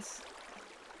 mountains.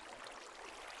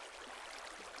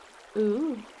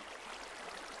 Ooh.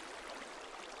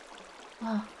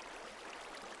 Oh.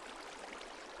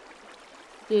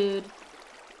 Dude,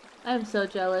 I'm so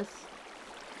jealous.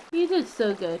 You did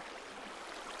so good.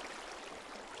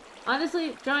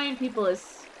 Honestly, drawing people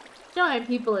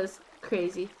is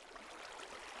crazy.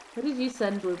 What did you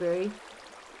send, Blueberry?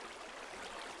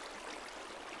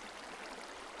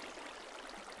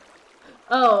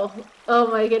 Oh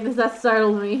my goodness, that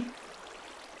startled me.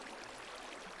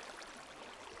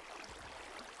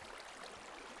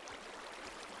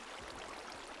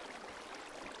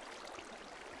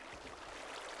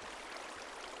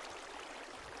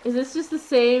 Is this just the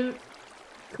same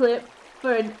clip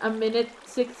for a minute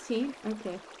 16?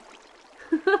 Okay.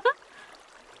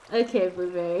 Okay,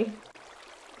 Blueberry.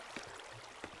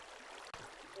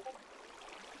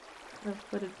 Oh,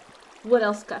 what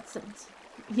else got sent?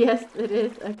 Yes, it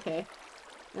is. Okay.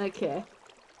 Okay.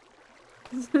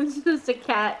 It's just a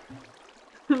cat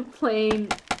playing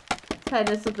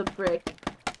tennis with a brick.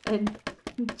 And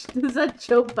is that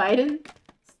Joe Biden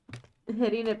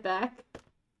hitting it back?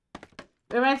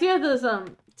 It reminds me of those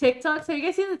TikToks. Have you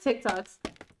guys seen the TikToks?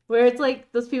 Where it's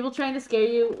like those people trying to scare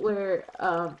you where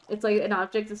it's like an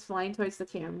object is flying towards the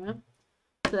camera.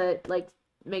 So that like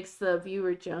makes the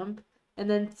viewer jump. And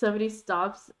then somebody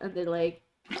stops and they're like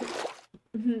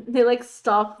they like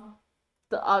stop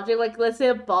the object. Like let's say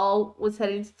a ball was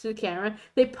heading to the camera.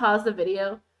 They pause the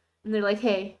video and they're like,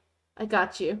 "Hey, I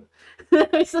got you."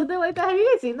 Or something like that. Have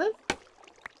you guys seen this?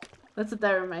 That's what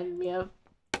that reminded me of.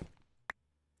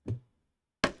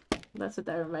 That's what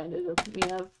that reminded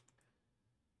me of.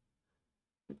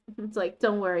 It's like,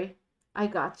 don't worry, I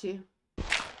got you.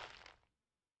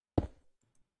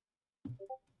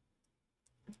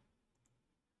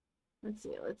 Let's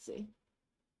see, let's see.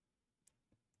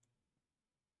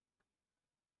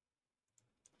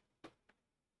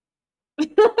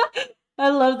 I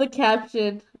love the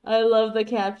caption. I love the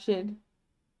caption.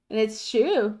 And it's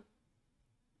true.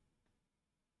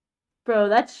 Bro,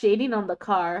 that shading on the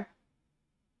car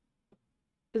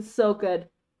is so good.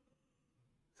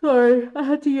 Sorry, I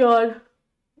had to yawn.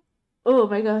 Oh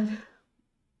my god.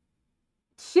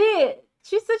 Shit!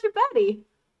 She's such a baddie.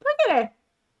 Look at her.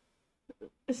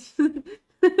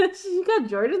 She got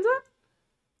Jordans on?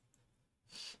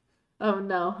 Oh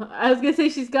no. I was gonna say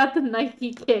she's got the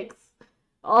Nike kicks.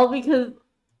 All because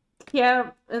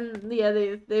Camp and the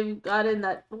others, they've gotten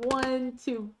that one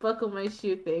to buckle my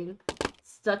shoe thing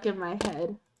stuck in my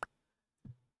head.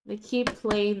 They keep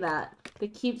playing that. They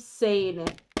keep saying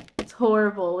it. It's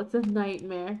horrible. It's a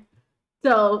nightmare.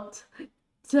 Don't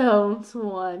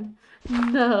one.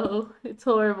 No, it's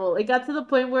horrible. It got to the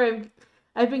point where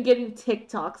I've been getting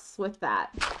TikToks with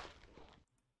that.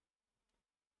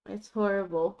 It's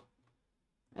horrible.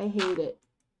 I hate it.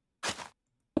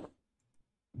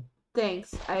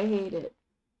 Thanks, I hate it.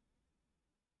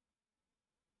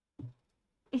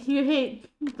 You hate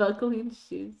buckling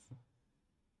shoes.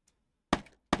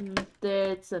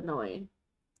 That's annoying.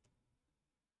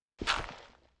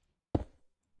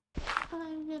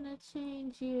 I'm gonna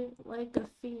change you like a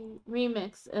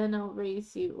remix, and I'll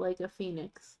raise you like a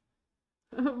phoenix.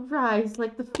 Rise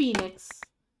like the phoenix.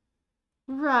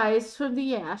 Rise from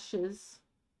the ashes.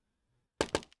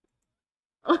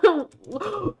 I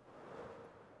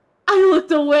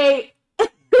looked away. I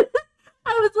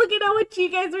was looking at what you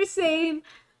guys were saying.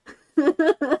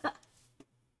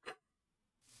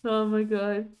 Oh my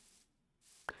god.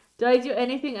 Do I do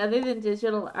anything other than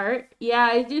digital art? Yeah,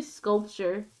 I do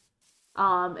sculpture,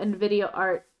 and video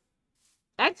art.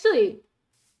 Actually,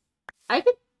 I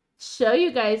could show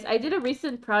you guys. I did a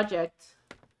recent project.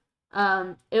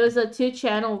 It was a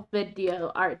 2-channel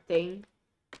video art thing.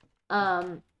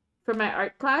 For my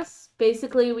art class,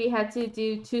 basically we had to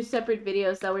do 2 separate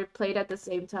videos that were played at the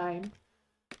same time.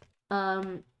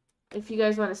 If you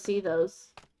guys want to see those,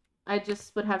 I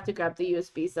just would have to grab the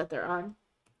USBs that they're on.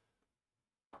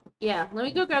 Yeah, let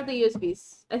me go grab the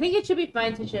USBs. I think it should be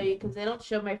fine to show you because they don't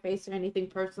show my face or anything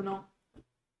personal.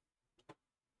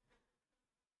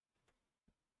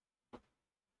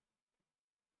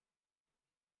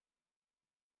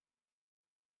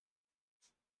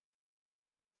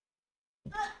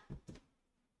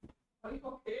 Are you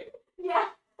okay? Yeah,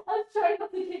 I'm trying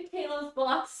not to get Kayla's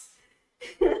box.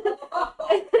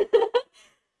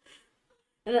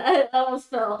 And I almost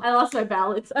fell. I lost my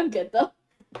balance. I'm good though.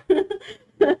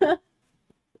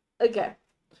 Okay.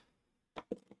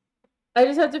 I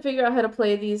just have to figure out how to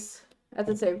play these at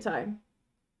the same time.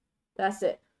 That's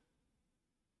it.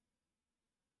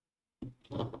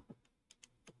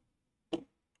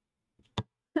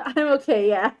 I'm okay,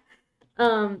 yeah.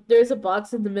 There's a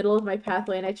box in the middle of my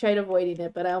pathway and I tried avoiding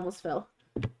it, but I almost fell.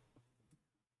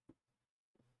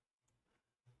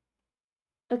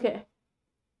 Okay.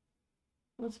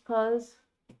 Let's pause.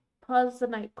 Pause the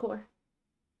night core.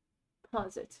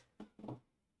 Pause it.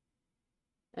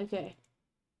 Okay.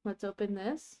 Let's open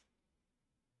this.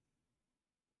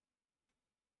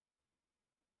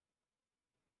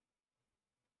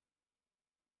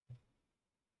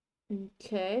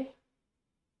 Okay.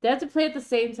 They have to play at the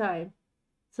same time.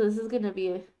 So this is gonna be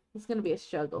a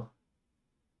struggle.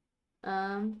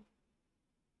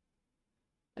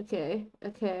 Okay.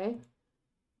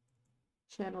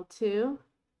 Channel 2.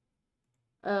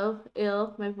 Oh,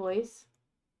 ill, my voice.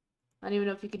 I don't even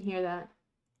know if you can hear that.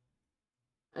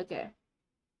 Okay.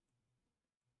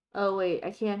 Oh wait,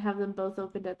 I can't have them both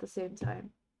opened at the same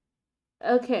time.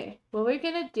 Okay, what we're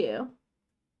gonna do,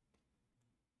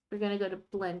 we're gonna go to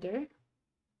Blender.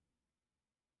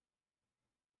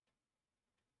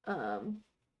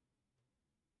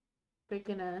 We're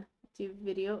gonna do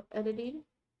video editing.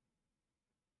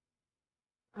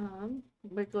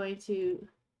 We're going to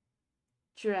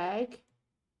drag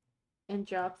and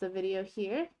drop the video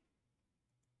here.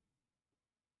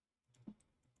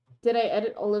 Did I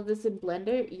edit all of this in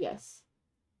Blender? Yes.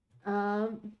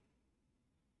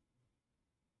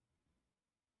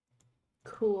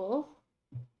 Cool.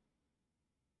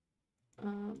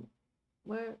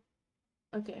 Where,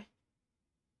 okay.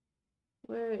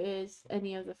 Where is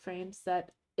any of the frames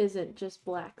that isn't just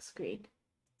black screen?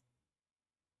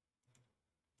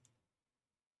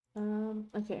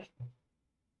 Okay.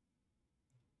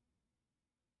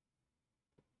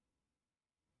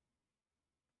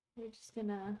 We're just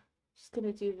gonna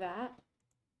do that.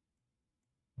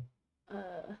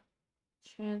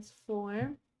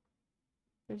 Transform.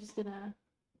 We're just gonna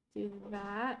do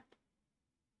that.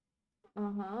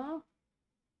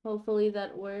 Hopefully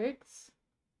that works.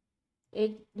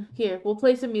 Here, we'll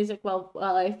play some music while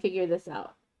I figure this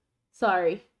out.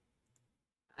 Sorry.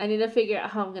 I need to figure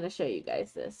out how I'm gonna show you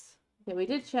guys this. Okay, we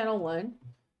did channel 1.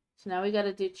 So now we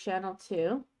gotta do channel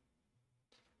 2.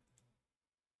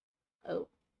 Oh,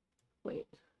 wait.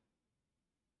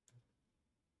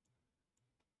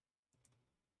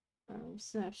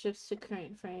 Snap shifts to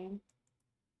current frame.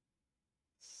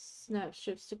 Snap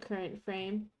shifts to current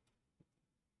frame.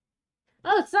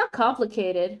 Oh, it's not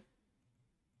complicated.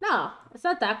 No, it's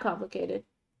not that complicated.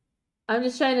 I'm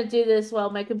just trying to do this while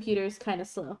my computer is kind of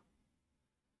slow.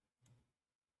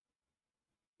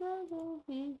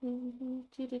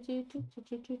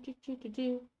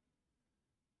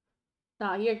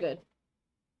 Nah, you're good.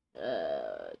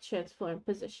 Transform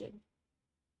position.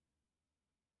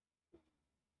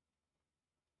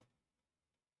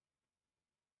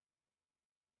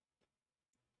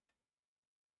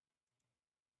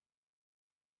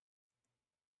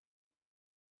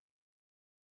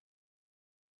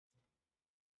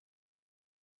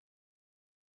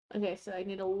 Okay, so I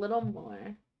need a little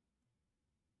more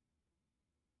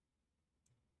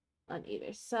on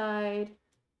either side.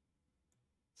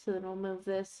 So then we'll move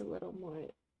this a little more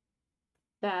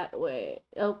that way.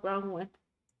 Oh, wrong one.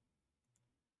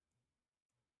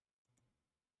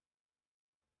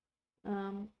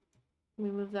 We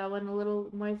move that one a little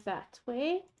more that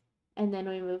way. And then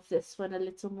we move this one a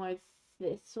little more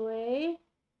this way.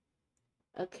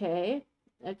 Okay.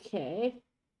 Okay.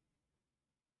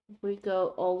 We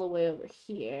go all the way over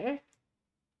here.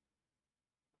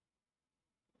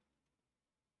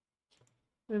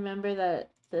 Remember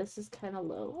that this is kind of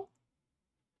low.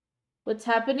 What's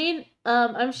happening?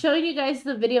 I'm showing you guys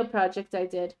the video project I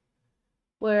did,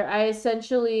 where I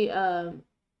essentially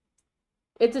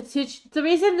it's a the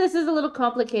reason this is a little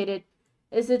complicated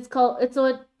is it's called a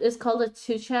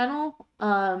 2-channel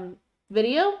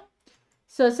video.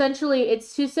 So essentially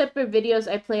it's 2 separate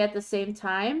videos I play at the same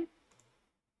time.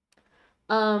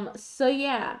 So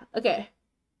yeah, okay.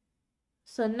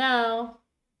 So now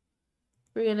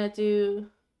we're gonna do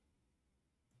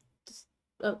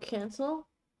cancel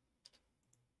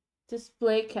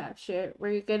display capture.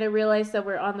 We're gonna realize that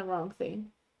we're on the wrong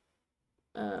thing.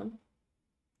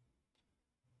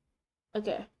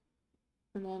 Okay,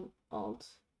 and then alt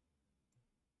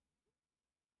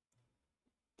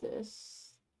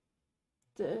this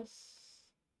this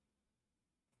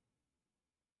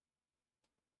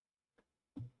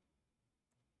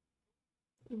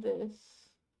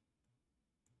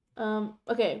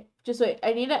okay, just wait,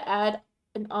 I need to add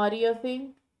an audio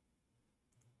thing.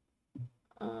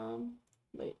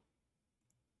 Wait.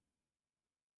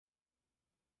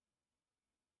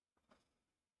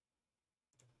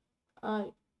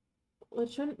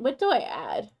 Which one? What do I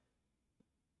add?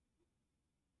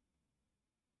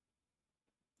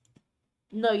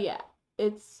 No, yeah,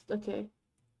 it's okay.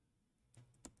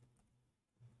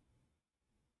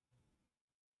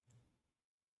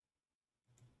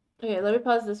 Okay, let me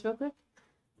pause this real quick.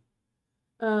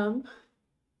 And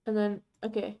then,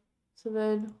 okay, so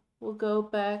then we'll go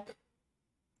back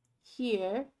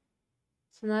here.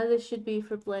 So now this should be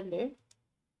for Blender.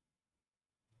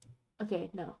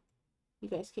 Okay, no, you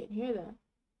guys can't hear that.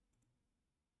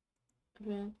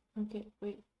 Okay,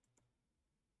 wait.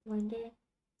 Blender,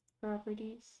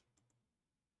 properties,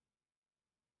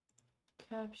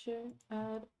 capture,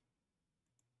 add.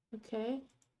 Okay.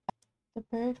 The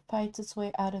bird fights its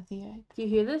way out of the egg. Do you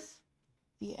hear this?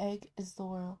 The egg is the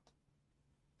world.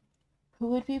 Who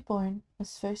would be born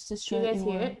must first Do destroy you guys a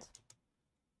hear world. it?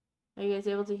 Are you guys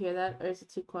able to hear that, or is it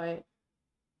too quiet?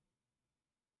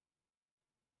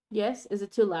 Yes? Is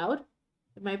it too loud?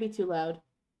 It might be too loud.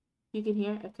 You can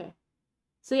hear? Okay.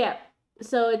 So yeah.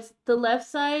 So it's the left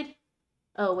side.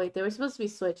 Oh, wait. They were supposed to be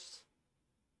switched.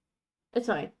 It's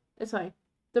fine. It's fine.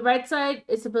 The right side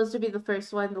is supposed to be the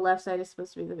first one. The left side is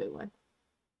supposed to be the big one.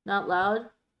 Not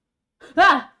loud.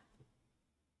 Ah!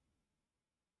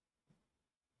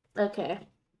 Okay.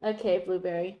 Okay,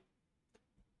 Blueberry.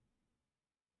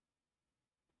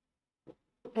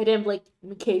 I didn't blame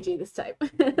KJ this time.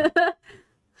 I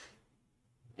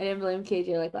didn't blame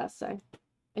KJ like last time.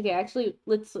 Okay, actually,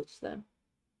 let's switch them.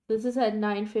 This is at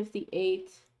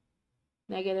 958,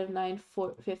 negative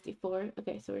 954.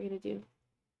 Okay, so we're gonna do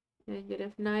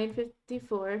negative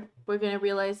 954. We're gonna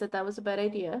realize that that was a bad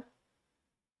idea.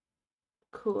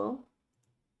 Cool.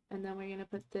 And then we're gonna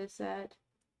put this at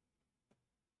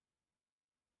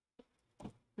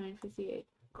 958.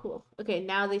 Cool. Okay,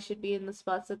 now they should be in the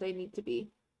spots that they need to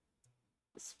be.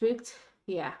 Spooked?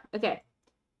 Yeah. Okay.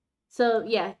 So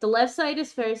yeah, the left side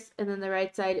is first and then the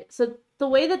right side. So the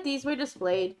way that these were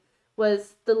displayed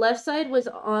was the left side was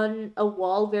on a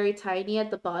wall very tiny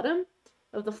at the bottom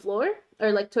of the floor,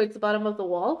 or like towards the bottom of the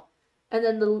wall. And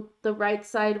then the right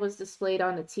side was displayed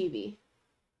on a TV.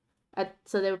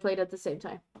 So they were played at the same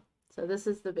time. So this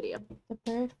is the video. The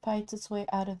bird fights its way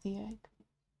out of the egg.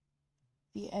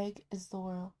 The egg is the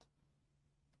world.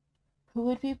 Who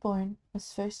would be born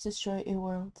must first destroy a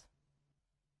world.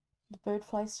 The bird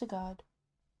flies to God.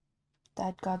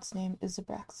 That God's name is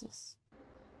Abraxas.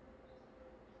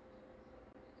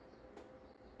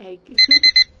 Egg.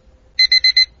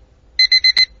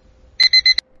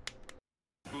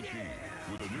 Lego Team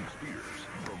with the new spears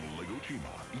from Lego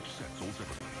Chima. Each set sold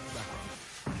separately. Background.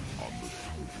 On the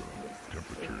tundra,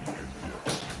 temperatures can dip below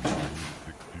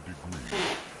 60 degrees.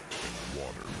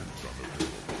 Water is unavailable.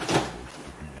 Supposed to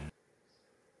be.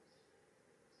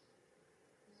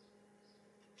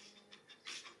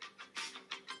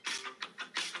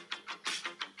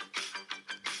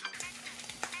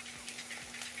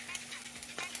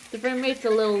 The frame rate's a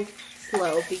little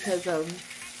slow because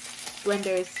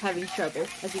Blender is having trouble,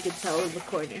 as you can tell in the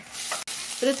corner.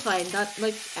 But it's fine, not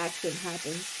like action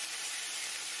happens.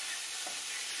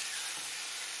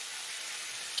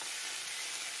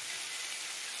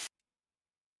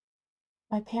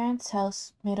 My parents'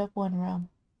 house made up one room.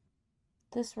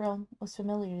 This room was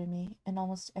familiar to me in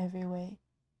almost every way.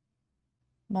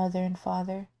 mother and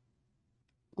father,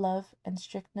 love and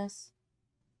strictness,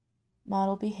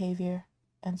 model behavior,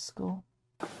 and school.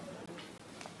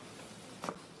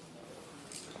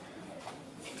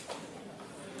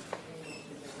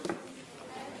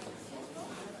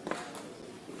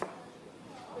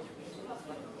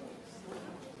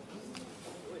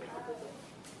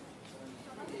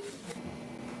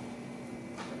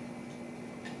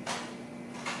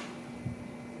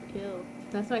 Ew,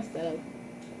 that's my style.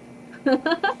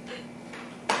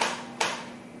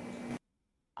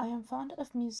 I am fond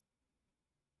of music,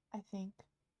 I think,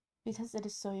 because it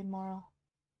is so immoral.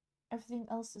 Everything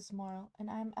else is moral, and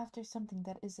I am after something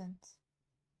that isn't.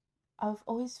 I've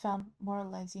always found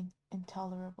moralizing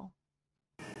intolerable.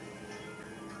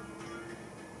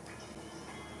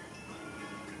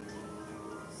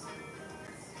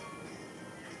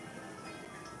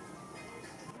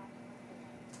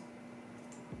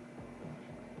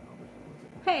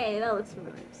 Hey, that looks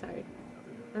familiar. Sorry.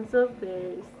 I'm so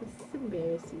embarrassed. This is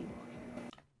embarrassing.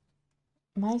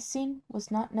 My scene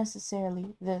was not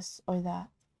necessarily this or that,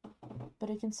 but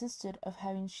it consisted of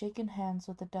having shaken hands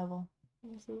with the devil.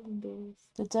 I'm so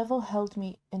embarrassed. The devil held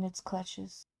me in its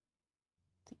clutches.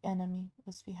 The enemy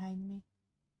was behind me.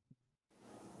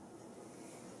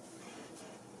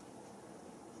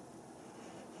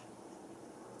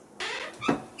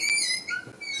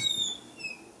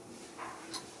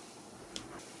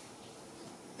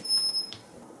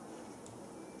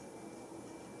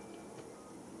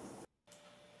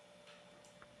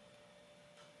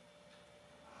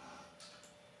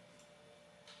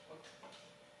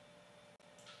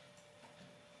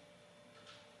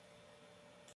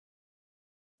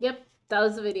 Yep, that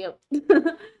was the video. So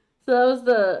that was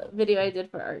the video I did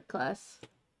for art class.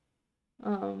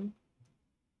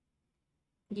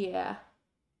 Yeah.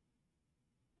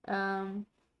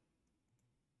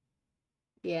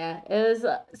 Yeah, it was,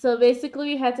 so basically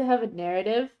we had to have a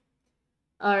narrative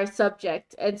or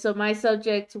subject. And so my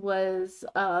subject was,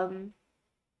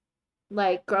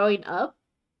 like growing up,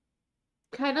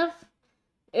 kind of.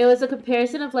 It was a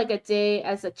comparison of like a day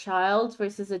as a child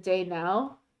versus a day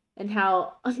now, and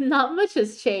how not much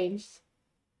has changed.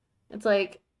 It's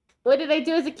like, what did I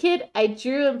do as a kid? I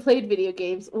drew and played video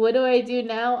games. What do I do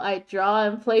now? I draw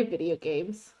and play video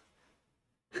games.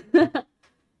 But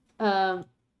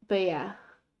yeah,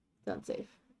 sounds safe.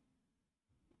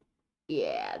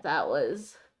 Yeah, that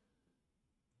was.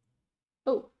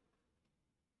 Oh,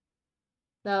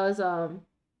 that was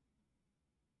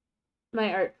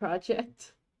my art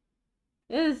project.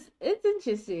 It's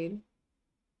interesting.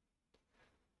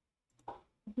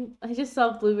 I just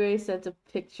saw Blueberry sent a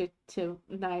picture to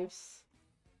Knives.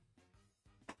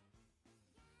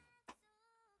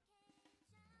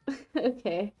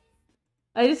 Okay.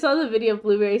 I just saw the video of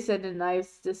Blueberry sent to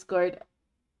Knives Discord.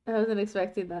 I wasn't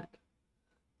expecting that.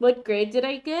 What grade did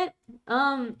I get?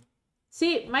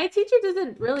 See, my teacher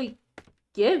doesn't really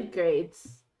give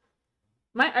grades.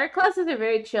 My art classes are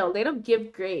very chill. They don't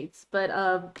give grades,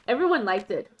 but everyone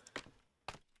liked it.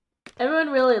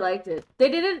 Everyone really liked it. They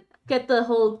didn't get the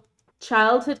whole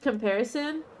childhood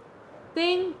comparison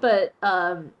thing, but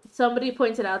somebody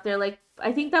pointed out there, like,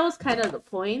 I think that was kind of the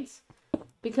point,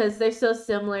 because they're so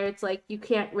similar. It's like you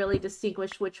can't really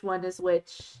distinguish which one is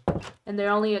which, and there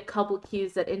are only a couple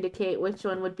cues that indicate which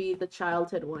one would be the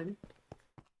childhood one.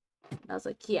 I was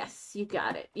like, yes, you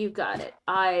got it. You got it.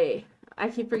 I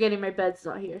keep forgetting my bed's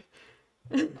not here.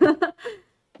 But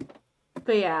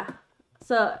yeah.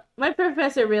 So my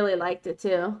professor really liked it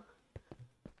too.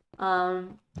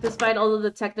 Despite all of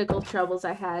the technical troubles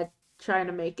I had trying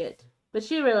to make it. But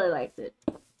she really liked it.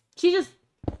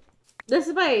 This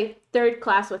is my third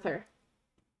class with her.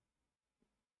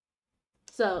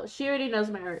 So she already knows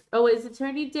my art. Oh, is it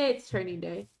turning day? It's turning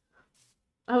day.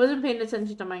 I wasn't paying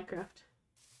attention to Minecraft.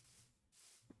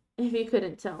 If you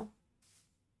couldn't tell.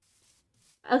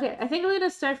 Okay, I think I'm gonna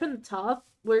start from the top,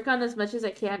 work on as much as I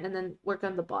can, and then work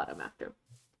on the bottom after.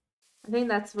 I think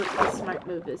that's what the smart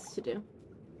move is to do.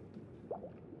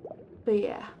 But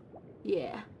yeah.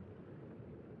 Yeah.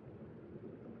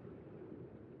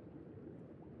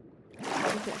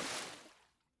 Okay.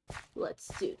 Let's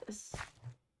do this.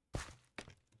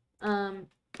 But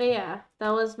yeah,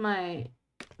 that was my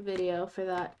video for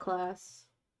that class.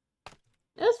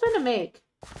 It was fun to make.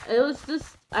 It was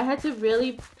just, I had to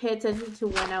really pay attention to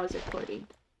when I was recording.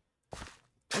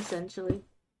 Essentially.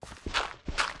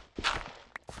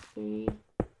 3,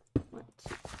 1,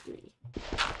 2, 3.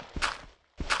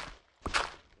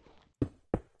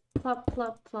 Plop,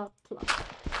 plop, plop, plop.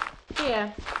 But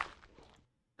yeah.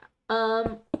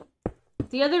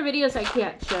 The other videos I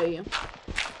can't show you.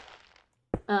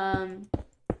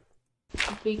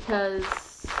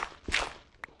 Because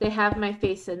they have my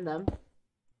face in them.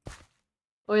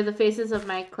 Or the faces of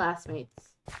my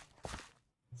classmates.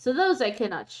 So those I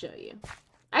cannot show you.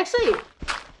 Actually,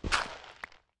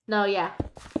 no, yeah.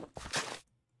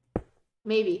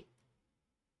 Maybe.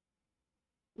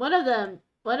 One of them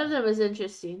was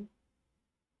interesting.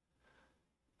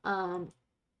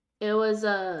 It was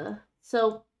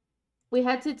so we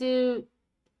had to do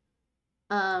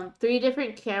 3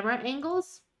 different camera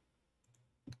angles.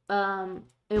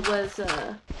 It was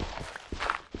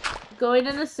going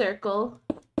in a circle,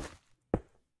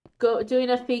 doing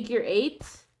a figure 8,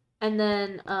 and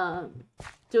then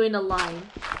doing a line.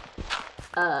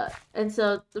 And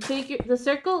so the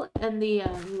circle and the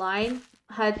line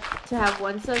had to have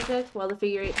 1 subject, while the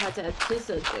figure 8 had to have 2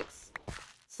 subjects.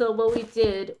 So what we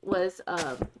did was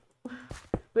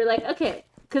we're like, okay,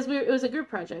 because it was a group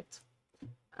project.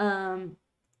 My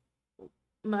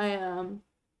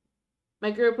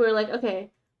group, we were like, okay,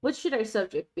 what should our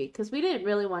subject be? Because we didn't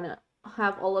really want to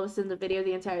have all of us in the video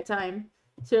the entire time.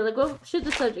 So we're like, what should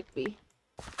the subject be?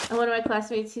 And one of my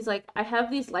classmates, he's like, I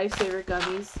have these lifesaver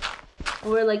gummies.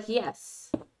 And we're like,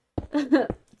 yes.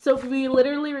 So we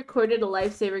literally recorded a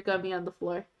lifesaver gummy on the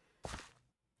floor.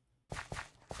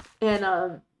 And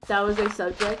that was our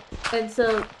subject. And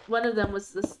so one of them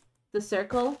was the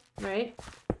circle, right?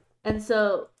 And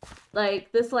so,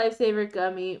 like, this lifesaver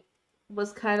gummy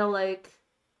was kind of like,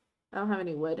 I don't have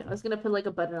any wood. I was gonna put like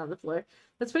a button on the floor.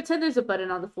 Let's pretend there's a button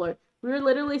on the floor. We were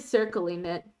literally circling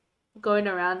it, going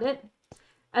around it.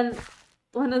 And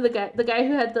one of the guy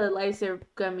who had the lifesaver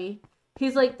gummy,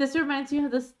 he's like, this reminds me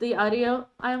of the audio,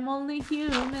 I'm only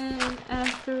human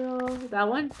after all. That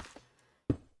one.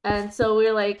 And so we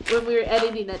were like, when we were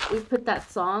editing it, we put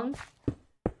that song.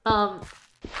 And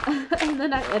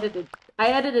then I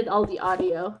edited all the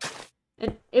audio.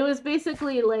 And it was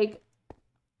basically like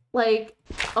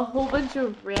a whole bunch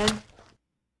of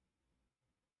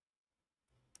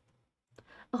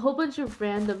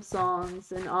random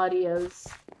songs and audios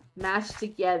mashed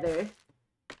together,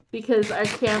 because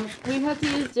we had to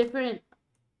use different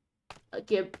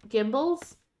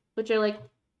gimbals, which are like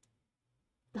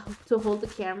to hold the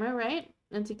camera, right,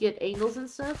 and to get angles and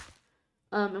stuff.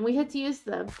 And we had to use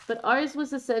them, but ours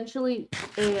was essentially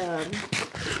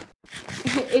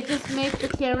it just made a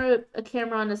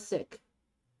camera on a stick.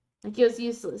 Like, it was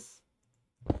useless.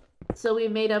 So we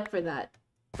made up for that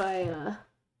by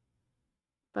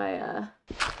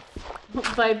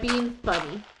being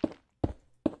funny.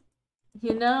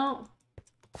 You know,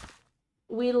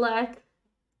 we lacked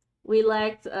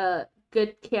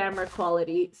good camera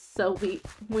quality, so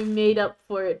we made up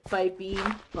for it by being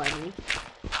funny.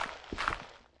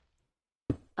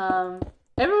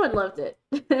 Everyone loved it.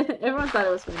 Everyone thought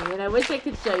it was funny, and I wish I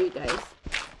could show you guys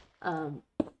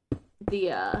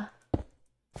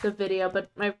the video,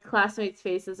 but my classmates'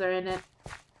 faces are in it.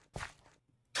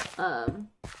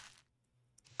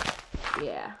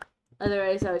 Yeah.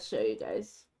 Otherwise, I would show you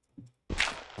guys,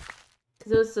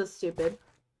 because it was so stupid.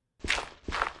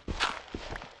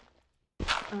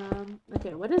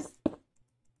 Okay, what is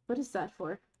that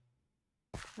for?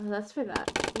 Oh, that's for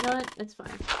that. You know what? It's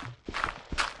fine.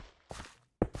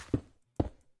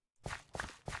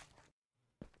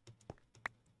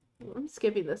 I'm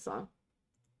skipping this song.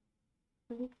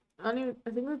 I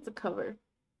think that's the cover.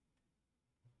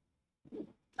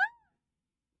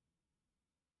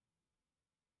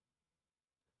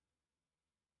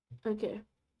 Okay.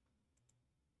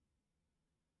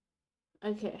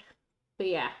 Okay. But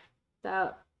yeah,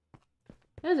 that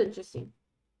was interesting.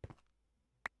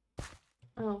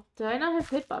 Oh, did I not have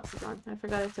hitboxes on? I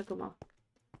forgot I took them off.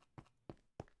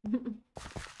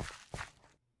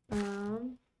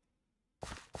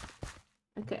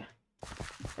 Okay.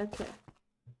 Okay.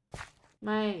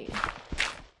 My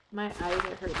eyes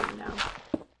are hurting now.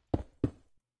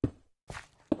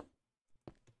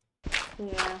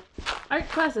 Yeah. Art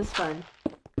class is fun.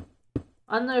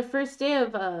 On the first day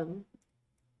of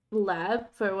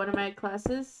lab for one of my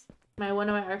classes, one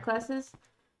of my art classes,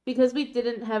 because we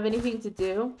didn't have anything to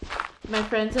do, my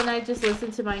friends and I just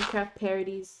listened to Minecraft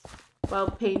parodies while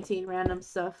painting random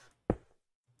stuff.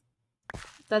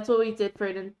 That's what we did for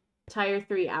an entire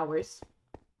 3 hours.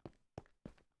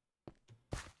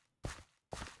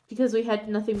 Because we had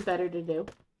nothing better to do.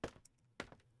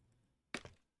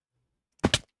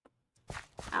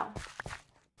 Ow.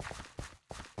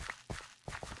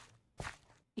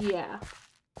 Yeah.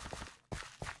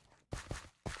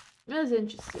 That was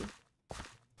interesting.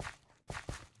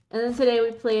 And then today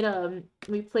we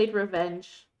played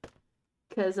Revenge.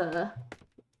 Cause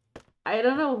I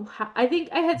don't know how, I think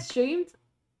I had streamed.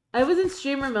 I was in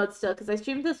streamer mode still, because I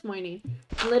streamed this morning.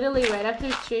 Literally right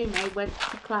after stream I went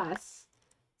to class.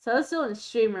 So I was still in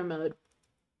streamer mode.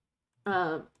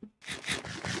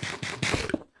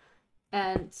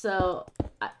 And so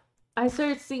I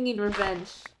started singing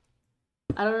Revenge.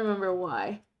 I don't remember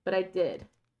why, but I did.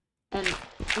 And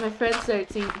my friends started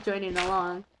joining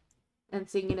along and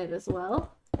singing it as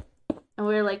well. And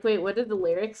we were like, wait, what are the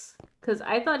lyrics? Because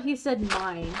I thought he said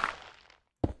mine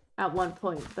at one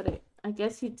point, but I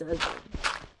guess he doesn't.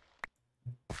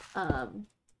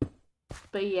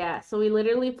 But yeah, so we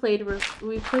literally played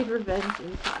Revenge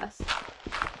in class.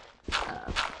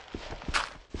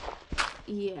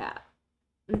 Yeah.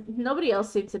 Nobody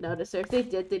else seemed to notice, or if they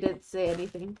did, they didn't say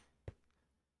anything.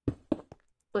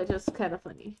 Which was kind of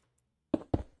funny.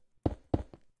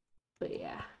 But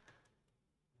yeah.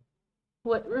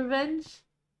 What, Revenge?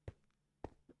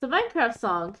 It's a Minecraft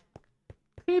song.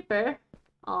 Creeper.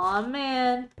 Aw,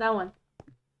 man. That one.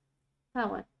 That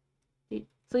one.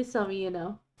 Please tell me you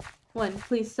know.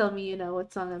 Please tell me you know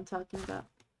what song I'm talking about.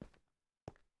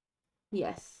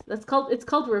 Yes. It's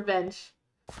called Revenge.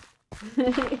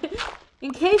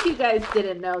 In case you guys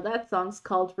didn't know, that song's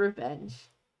called Revenge.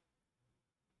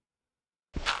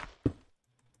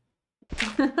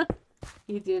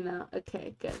 You do know?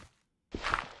 Okay, good.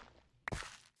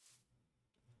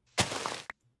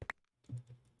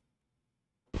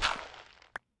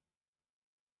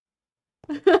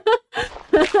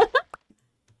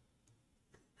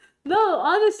 No,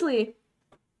 honestly.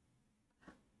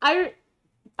 I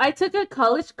took a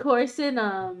college course in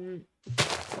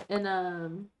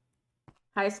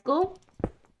high school.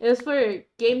 It was for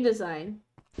game design.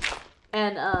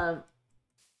 And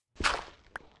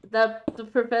the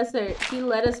professor, he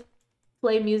let us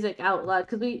play music out loud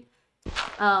because we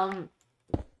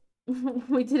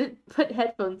didn't put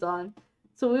headphones on.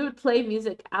 So we would play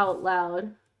music out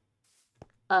loud.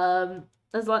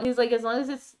 As long as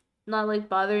it's not like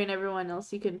bothering everyone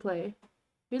else, you can play.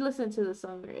 We listened to the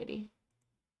song already.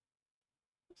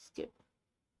 Skip.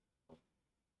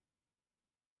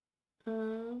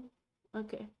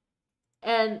 Okay.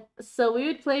 And so we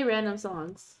would play random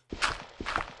songs.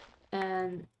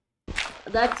 And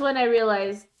that's when I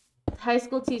realized high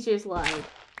school teachers lied.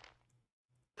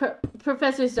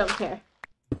 Professors don't care.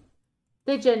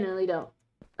 They genuinely don't.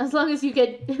 As long as you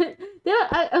get...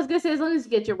 I was gonna say, as long as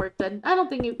you get your work done. I don't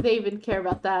think they even care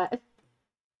about that.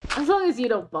 As long as you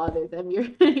don't bother them,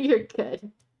 you're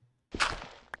good.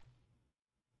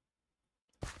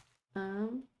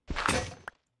 Oh.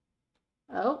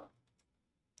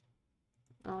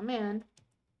 Oh, man.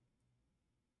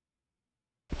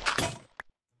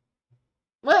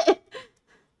 What?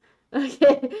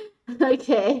 Okay.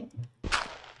 Okay.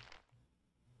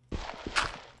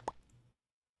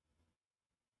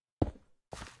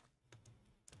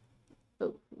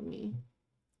 Oh, me.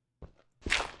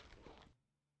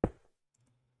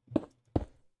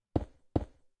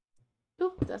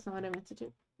 Oh, that's not what I meant to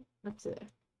do. Up to there.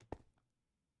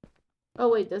 Oh,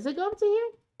 wait, does it go up to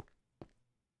here?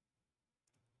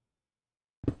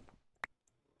 I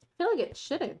feel like it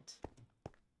shouldn't.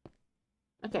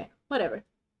 Okay, whatever.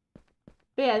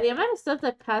 But yeah, the amount of stuff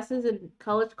that passes in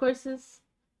college courses,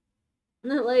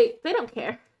 like, they don't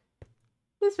care.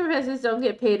 These professors don't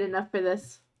get paid enough for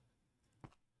this.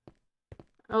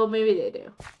 Oh, maybe they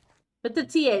do. But the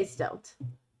TAs don't.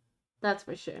 That's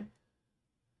for sure.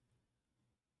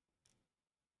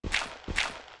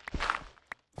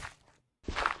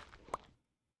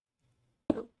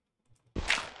 Oh.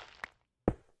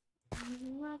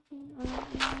 Walking on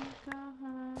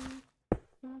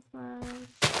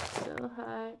so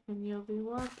high, and you'll be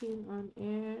walking on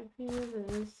air. Feel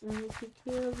this, and if you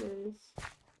kill this,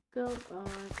 go on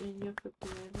in your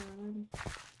forbidden.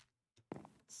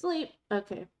 Sleep.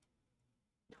 Okay.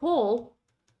 Hole.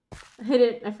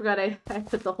 I forgot I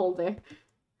put the hole there.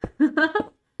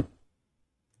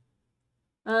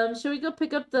 Should we go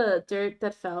pick up the dirt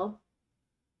that fell?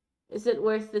 Is it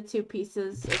worth the 2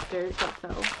 pieces of dirt that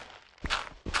fell?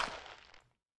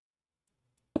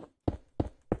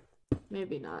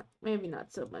 Maybe not. Maybe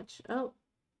not so much. Oh,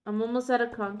 I'm almost out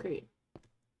of concrete.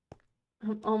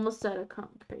 I'm almost out of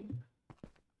concrete.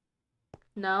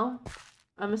 No?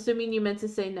 I'm assuming you meant to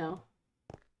say no.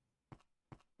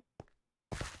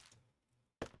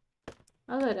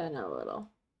 I'll go down a little.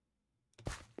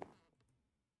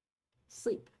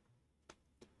 Sleep.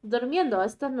 Durmiendo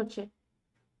esta noche.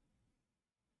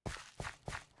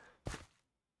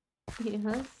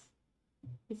 Yes.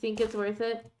 You think it's worth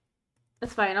it?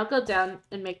 That's fine. I'll go down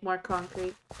and make more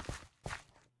concrete.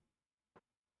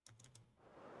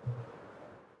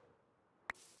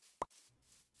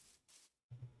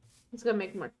 Let's go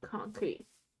make more concrete.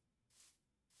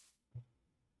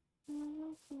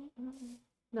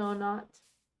 No, not.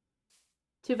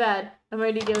 Too bad. I'm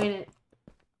already doing it.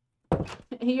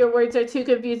 Your words are too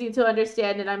confusing to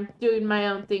understand, and I'm doing my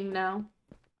own thing now.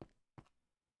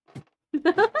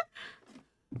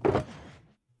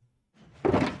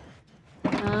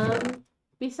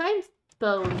 Besides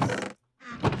bones,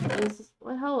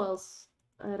 how else?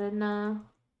 Arena,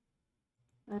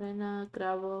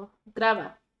 grava.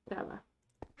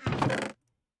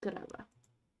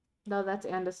 No, that's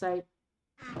andesite.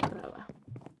 Grava.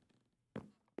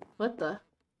 What the?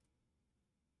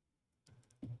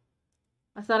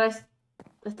 I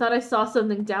thought I saw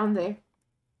something down there.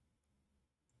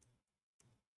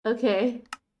 Okay.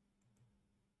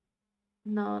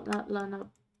 No, not lana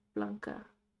blanca.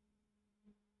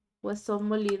 Hueso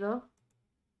molido.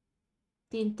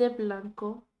 Tinte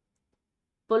blanco.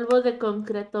 Polvo de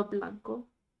concreto blanco.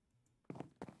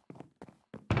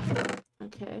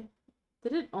 Okay.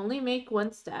 Did it only make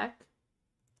one stack?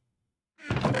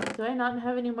 Do I not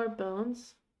have any more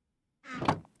bones?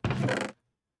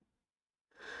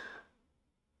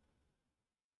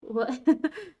 What?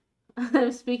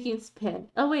 I'm speaking Spanish.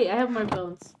 Oh wait, I have more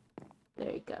bones.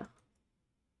 There you go.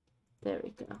 There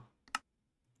we go.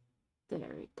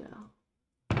 There we go.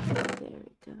 There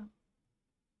we go.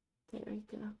 There we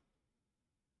go.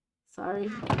 Sorry.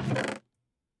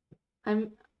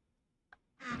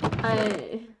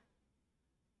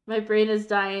 My brain is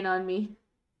dying on me.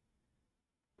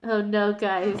 Oh no,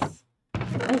 guys.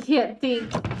 I can't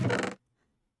think.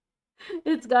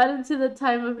 It's gotten to the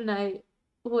time of night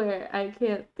where I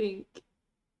can't think.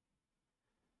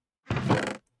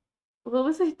 What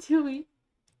was I doing?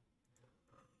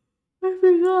 I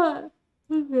forgot.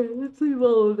 Okay, let's leave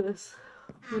all of this.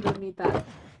 We don't need that.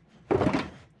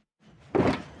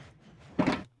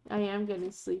 I am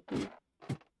getting sleepy.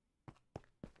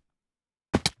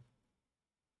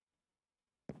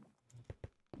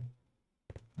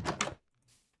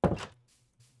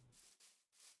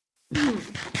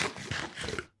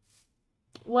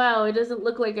 Wow, it doesn't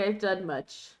look like I've done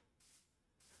much.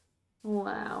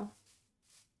 Wow.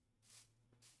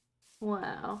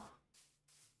 Wow.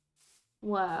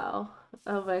 Wow.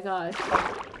 Oh my gosh.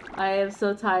 I am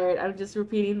so tired. I'm just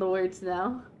repeating the words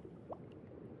now.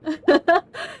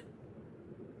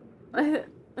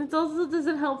 It also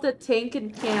doesn't help that Tank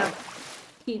and Camp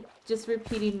keep just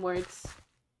repeating words.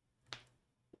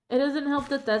 It doesn't help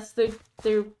that that's their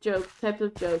type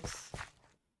of jokes.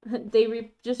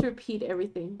 They just repeat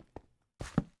everything.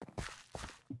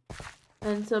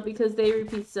 And so because they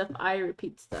repeat stuff, I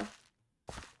repeat stuff.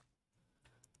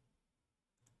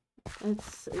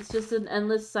 It's just an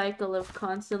endless cycle of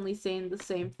constantly saying the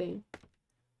same thing.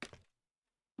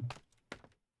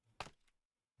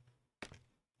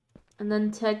 And then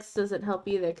Tex doesn't help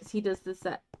either because he does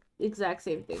that exact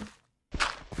same thing.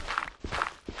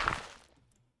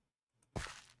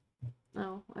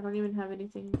 No, I don't even have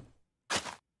anything.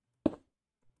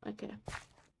 Okay.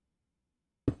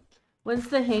 When's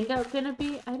the hangout gonna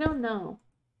be? I don't know.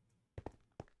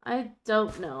 I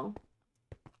don't know.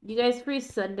 You guys free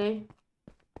Sunday?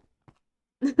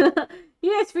 You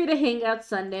guys free to hang out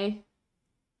Sunday?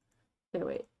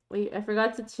 Okay, wait, I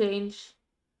forgot to change.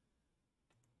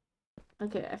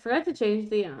 Okay, I forgot to change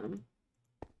the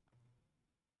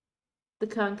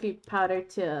concrete powder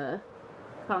to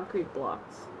concrete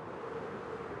blocks.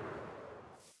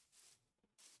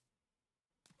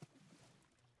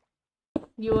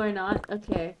 You are not?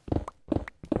 Okay.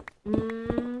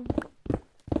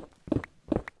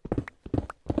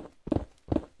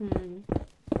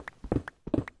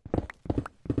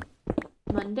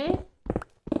 Monday?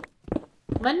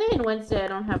 Monday and Wednesday I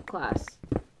don't have class.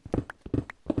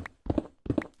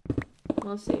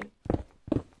 We'll see.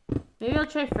 Maybe I'll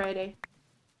try Friday.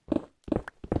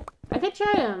 I could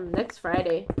try next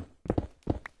Friday.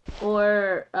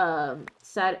 Or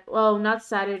well, not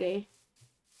Saturday.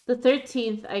 The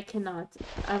 13th I cannot.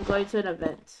 I'm going to an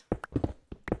event.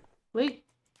 Wait,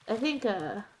 I think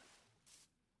oh,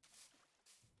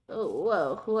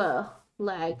 whoa,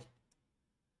 lag.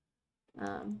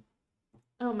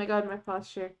 Oh my god, my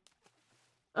posture.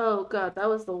 Oh god, that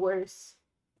was the worst.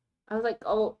 I was like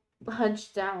all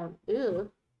hunched down.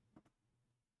 Ew.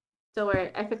 Don't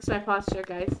worry, I fixed my posture,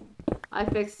 guys. I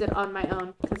fixed it on my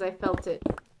own because I felt it.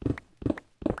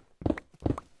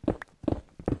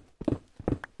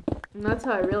 And that's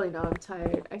how I really know I'm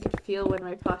tired. I could feel when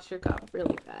my posture got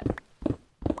really bad.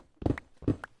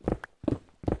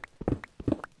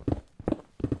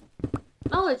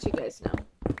 I'll let you guys know.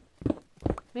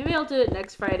 Maybe I'll do it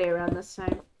next Friday around this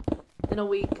time. In a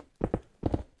week.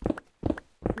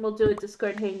 We'll do a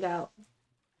Discord hangout.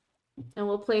 And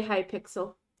we'll play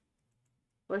Hypixel.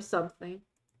 Or something.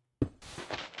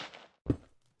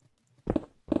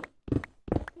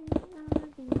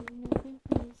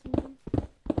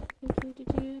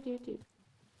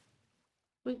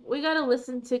 we gotta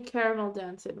listen to Caramel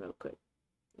Dancing real quick.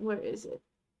 Where is it?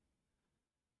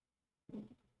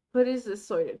 What is this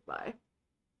sorted by?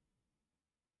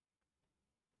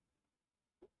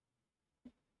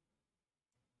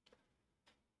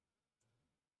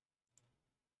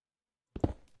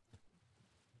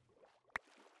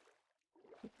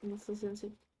 Let's listen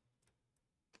to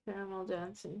Caramel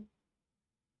Dancing.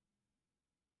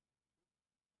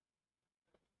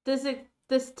 This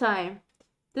time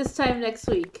next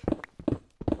week.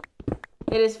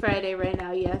 It is Friday right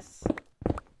now, yes.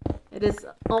 It is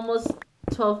almost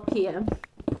 12 p.m.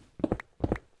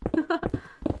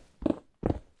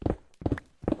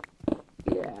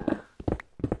 Yeah.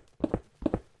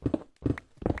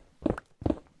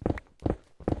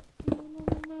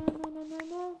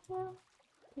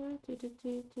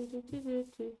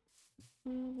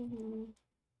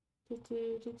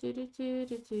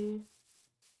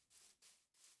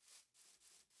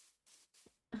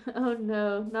 Oh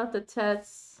no, not the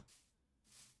Tets.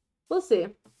 We'll see.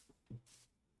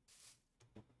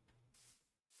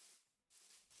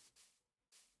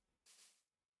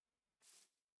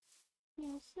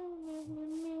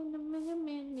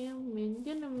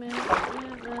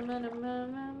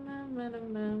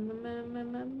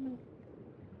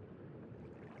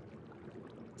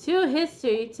 Two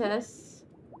history tests.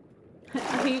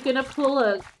 Are you gonna pull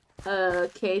a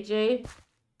KJ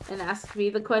and ask me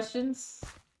the questions?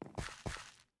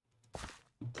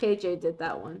 KJ did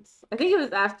that once. I think it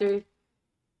was after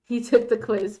he took the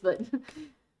quiz, but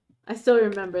I still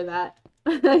remember that.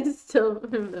 I still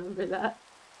remember that.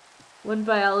 One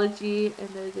biology and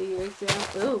there's a year exam.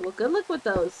 Oh, well, good luck with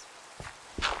those.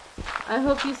 I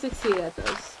hope you succeed at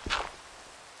those.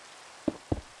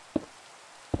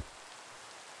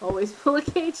 Always pull a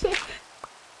KJ.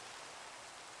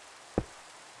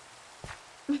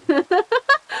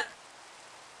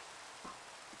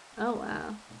 Oh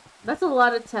wow. That's a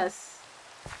lot of tests.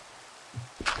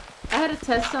 I had a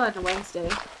test on Wednesday.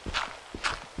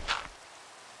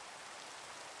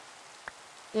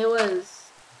 It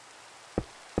was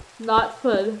not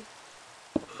fun.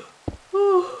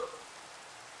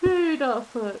 Very not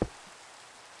fun.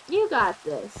 You got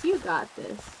this. You got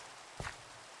this.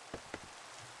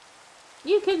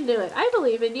 You can do it. I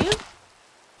believe in you.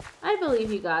 I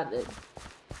believe you got it.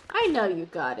 I know you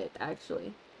got it,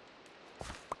 actually.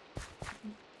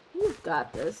 You've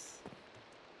got this.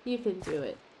 You can do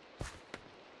it.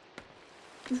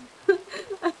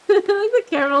 I think the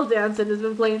Caramel Dancing has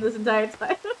been playing this entire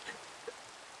time.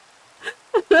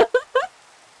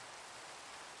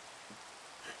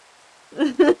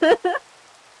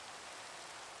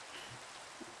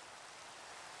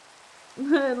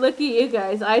 Look at you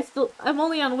guys. I'm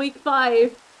only on week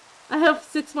 5. I have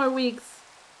 6 more weeks.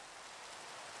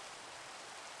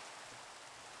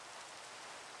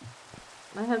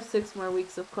 I have 6 more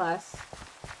weeks of class.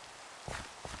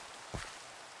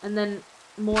 And then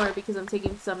more because I'm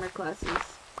taking summer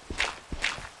classes.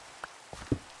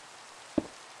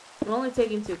 I'm only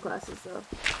taking 2 classes though,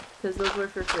 because those were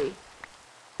for free.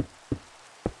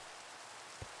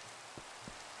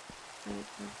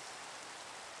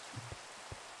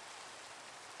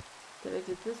 Did I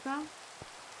do this wrong?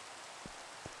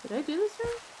 Did I do this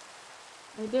wrong?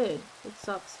 I did. It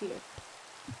stops here.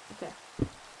 Okay.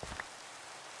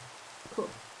 Cool.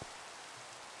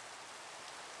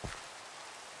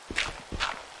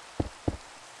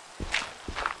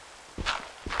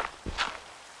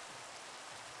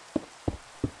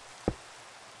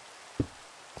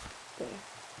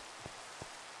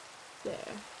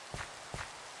 There.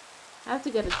 I have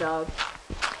to get a job.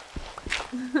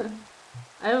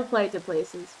 I've applied to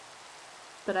places,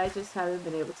 but I just haven't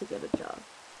been able to get a job.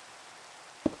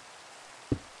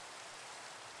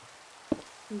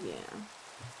 Yeah.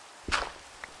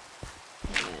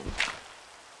 Man.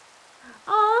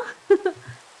 Aw!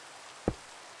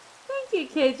 Thank you,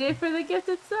 KJ, for the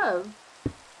gifted sub.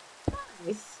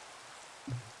 Nice.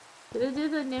 Did I do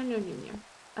the nom nom nom nom?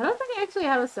 I don't think I actually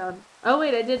have a sound. Oh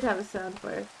wait, I did have a sound for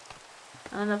it.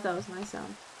 I don't know if that was my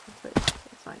sound.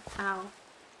 That's fine. Ow.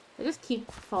 I just keep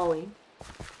falling.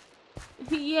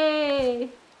 Yay!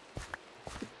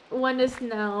 One is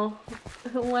no.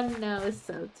 One no is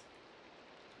subbed.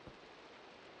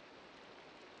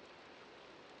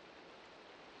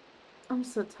 I'm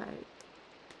so tired.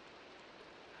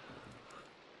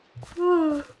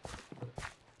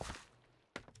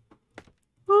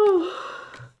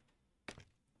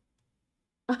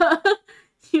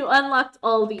 You unlocked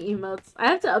all the emotes. I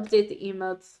have to update the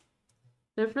emotes.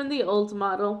 They're from the old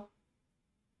model.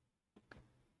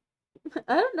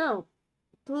 I don't know.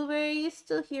 Blueberry, you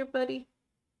still here, buddy?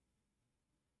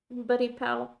 Buddy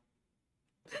pal.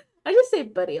 I just say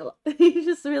Buddy a lot. You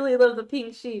just really love the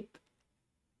pink sheep.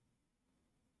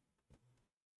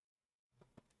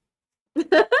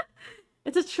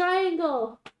 It's a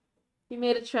triangle. You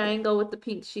made a triangle with the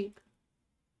pink sheep.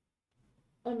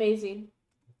 Amazing.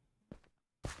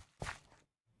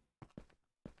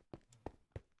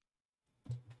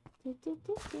 Boop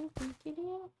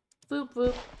boop. Boop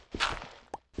boop.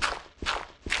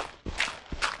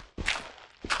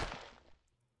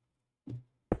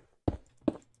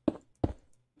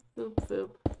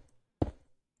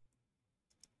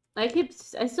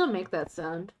 I still make that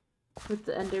sound with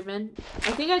the Enderman.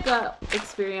 I think I got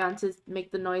Experion to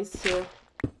make the noise too.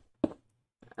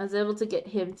 I was able to get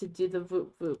him to do the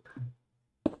voop voop,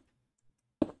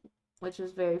 which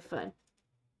was very fun.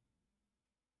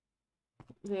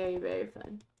 Very, very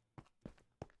fun.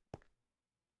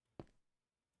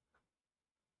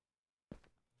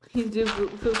 You do voop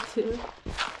voop too.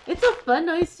 It's a fun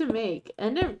noise to make.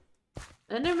 Endermen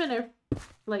are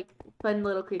like fun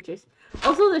little creatures.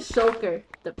 Also the shulker,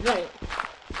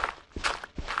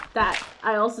 that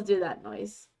I also do that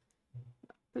noise.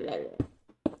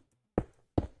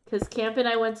 Because Camp and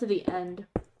I went to the end.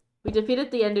 We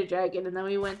defeated the Ender Dragon and then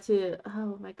we went to,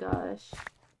 oh my gosh,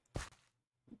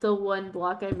 the one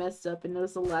block I messed up, and it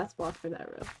was the last block for that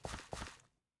row.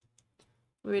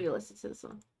 We're ready to listen to this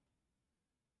one.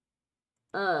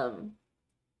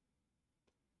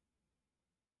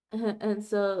 And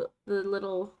so the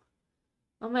little,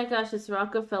 oh my gosh, it's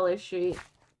Rockefeller Street.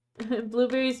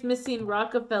 Blueberry's missing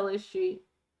Rockefeller Street.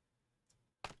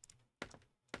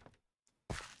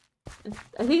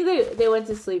 I think they went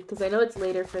to sleep because I know it's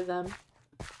later for them.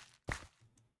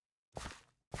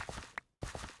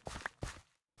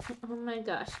 Oh my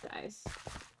gosh, guys.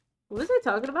 What was I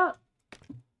talking about?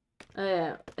 Oh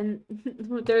yeah, and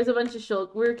there was a bunch of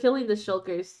shulk. We were killing the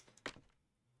shulkers.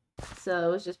 So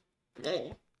it was just...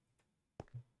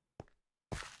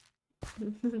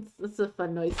 It's a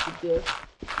fun noise to do.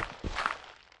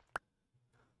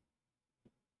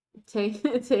 Tank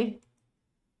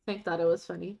thought it was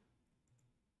funny.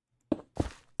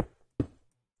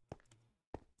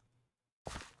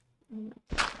 Oh my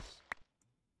gosh.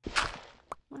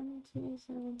 1, 2,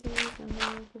 7, 3, 7,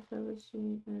 Rockefeller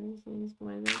Street, everything's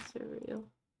more than surreal.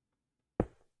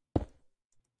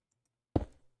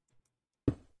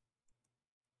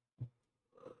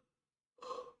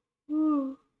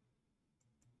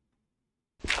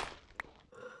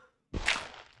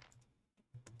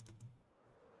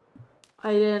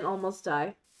 I didn't almost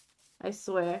die. I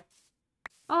swear.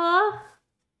 Aw!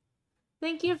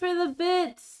 Thank you for the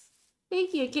bits!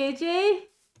 Thank you, KJ!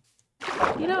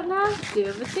 You don't have to,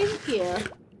 but thank you.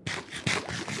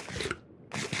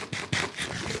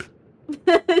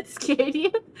 It scared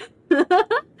you?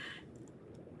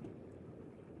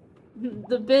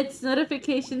 The bits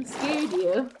notification scared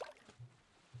you.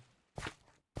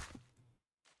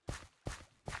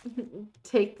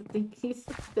 Take the thingies.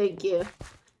 Thank you.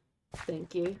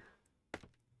 Thank you.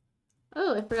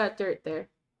 Oh, I forgot dirt there.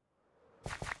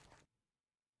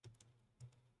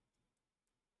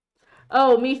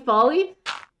 Oh, me falling?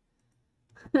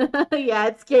 Yeah,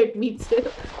 it scared me too.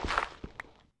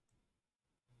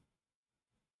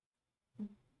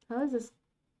 How is this?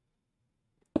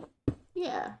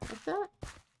 Yeah, like that.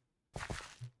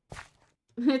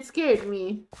 It scared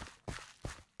me.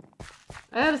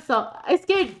 I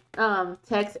scared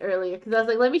Tex earlier because I was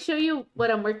like, let me show you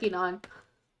what I'm working on.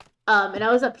 And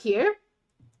I was up here.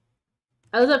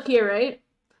 Right?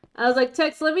 I was like,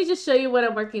 Tex, let me just show you what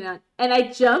I'm working on. And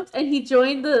I jumped and he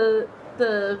joined the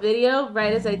video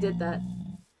right as I did that.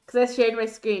 Because I shared my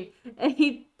screen. And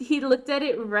he looked at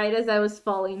it right as I was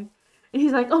falling. And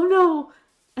he's like, oh no!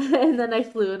 And then I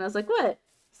flew and I was like, what?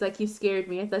 He's like, you scared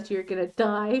me. I thought you were gonna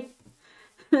die.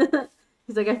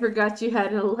 He's like, I forgot you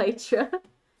had an elytra.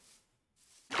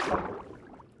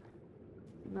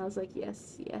 And I was like,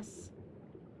 yes, yes.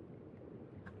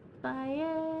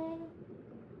 Fire.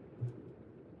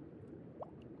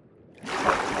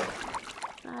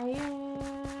 Fire.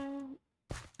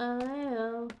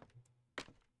 Oh.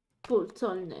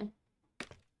 Pultone.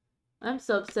 I'm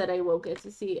so upset I won't get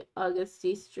to see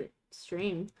Augusti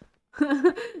stream.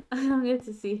 I don't get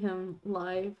to see him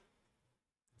live.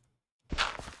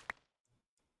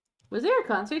 Was there a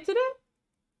concert today?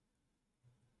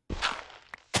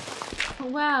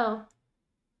 Wow.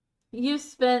 You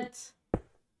spent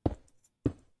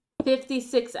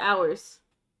 56 hours,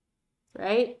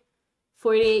 right?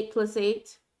 48 plus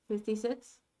 8,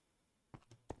 56?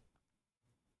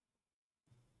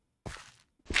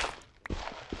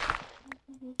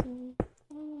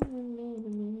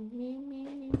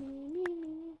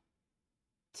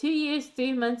 years,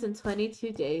 3 months, and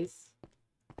 22 days.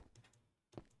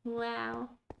 Wow.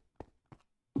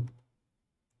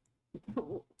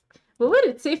 What would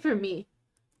it say for me?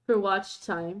 For watch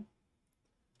time?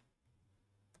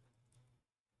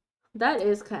 That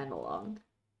is kind of long.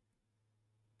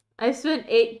 I spent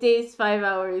 8 days, 5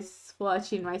 hours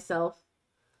watching myself.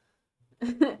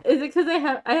 Is it because I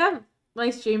have my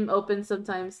stream open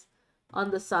sometimes on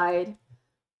the side?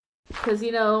 Because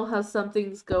you know how some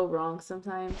things go wrong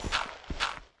sometimes.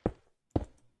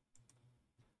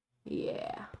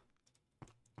 Yeah.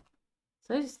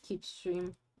 So I just keep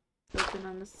stream open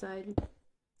on the side.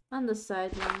 On the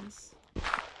sidelines.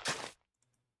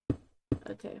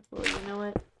 Okay, well, you know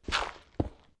what?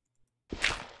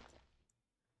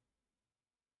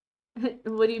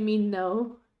 What do you mean,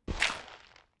 no?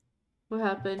 What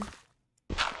happened?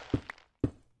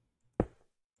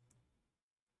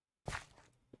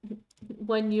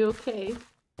 When you okay?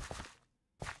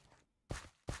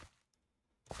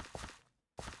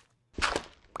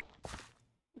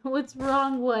 What's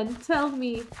wrong, one? Tell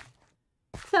me.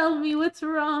 Tell me what's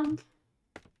wrong.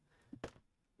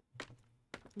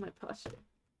 My posture.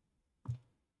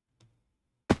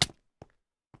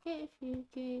 If you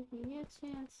gave me a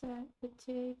chance, I would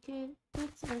take it.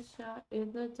 It's a shot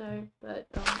in the dark, but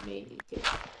I'll make it.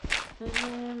 And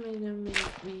I'm gonna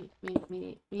make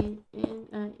me, and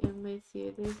I am with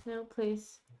you. There's no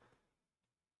place.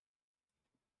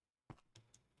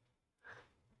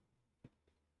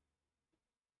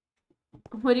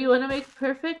 What do you want to make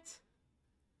perfect?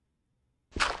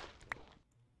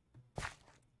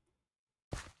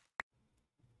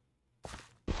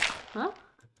 Huh?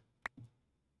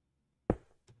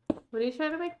 What are you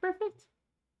trying to make perfect?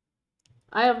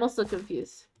 I am also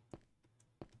confused.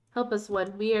 Help us,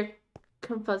 one. We are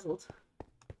confuzzled.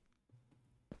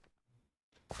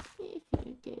 If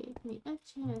you gave me a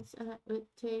chance, I would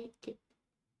take it.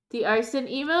 The arson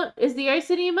emote? Is the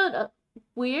arson emote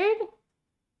weird?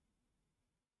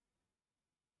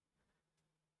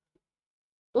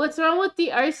 What's wrong with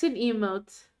the arson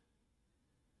emote?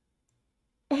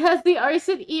 Has the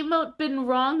arson emote been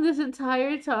wrong this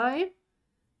entire time?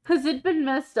 Has it been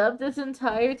messed up this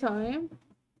entire time?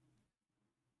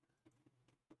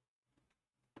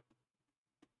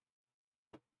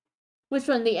 Which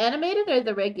one, the animated or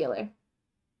the regular?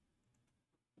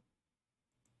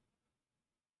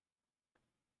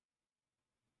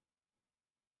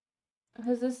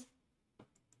 Has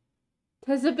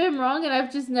it been wrong and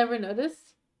I've just never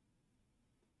noticed?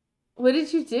 What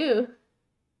did you do?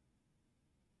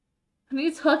 What are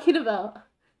you talking about?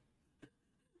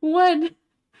 One.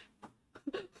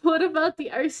 What about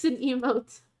the arson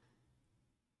emote?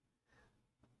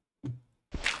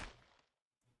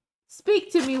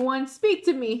 Speak to me, one. Speak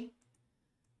to me.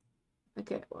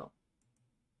 Okay, well,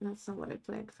 that's not what I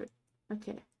planned for.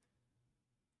 Okay.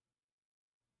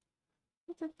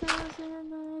 With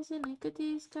 1,000 eyes and look at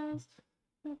these guys.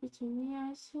 Right between the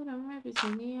eyes, hit 'em right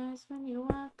between the eyes. When you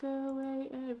walk away,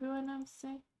 everyone I'm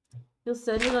saying. You'll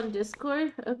send it on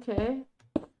Discord? Okay.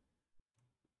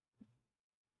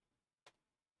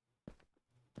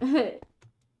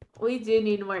 We do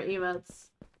need more emotes.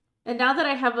 And now that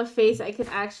I have a face, I can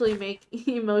actually make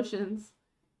emotions.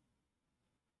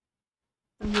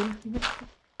 I mean,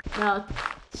 no,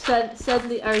 send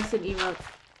the arson emote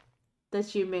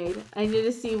that you made. I need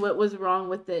to see what was wrong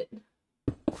with it.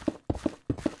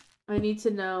 I need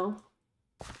to know.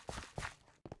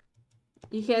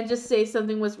 You can't just say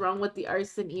something was wrong with the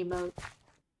arson emote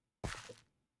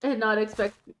and not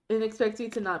expect me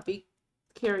to not be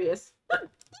curious.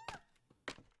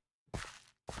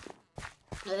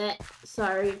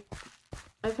 Sorry.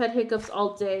 I've had hiccups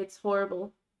all day. It's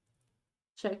horrible.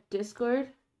 Check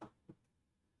Discord.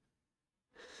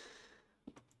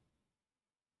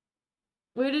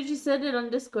 Where did you send it on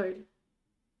Discord?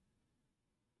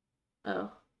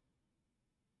 Oh.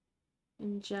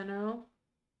 In general.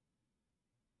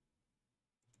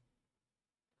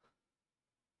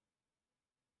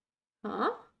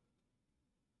 Huh?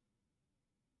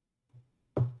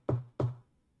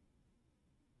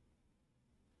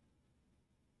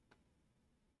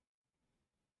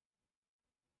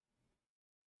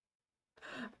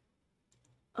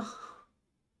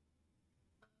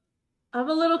 I'm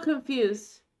a little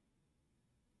confused.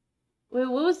 Wait,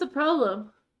 what was the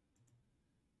problem?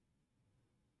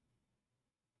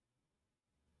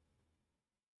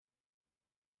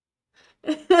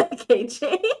 Okay,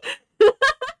 Jay.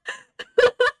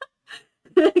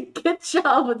 Good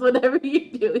job with whatever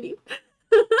you're doing.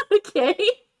 Okay.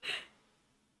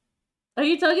 Are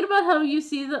you talking about how you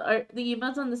see the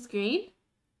emotes on the screen?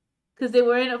 Because they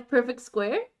were in a perfect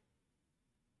square?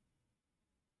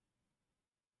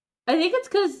 I think it's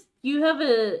because you have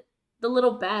the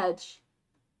little badge.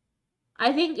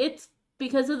 I think it's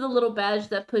because of the little badge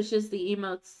that pushes the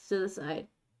emotes to the side.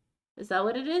 Is that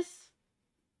what it is?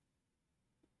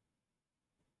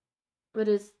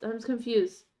 I'm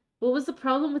confused. What was the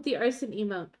problem with the arson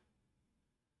emote?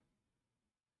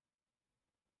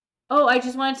 Oh, I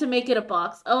just wanted to make it a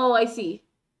box. Oh, I see.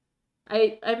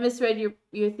 I misread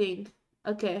your thing.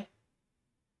 Okay.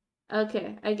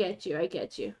 Okay, I get you.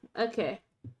 Okay.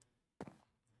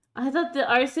 I thought the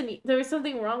arson, there was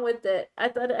something wrong with it. I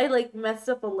thought I like messed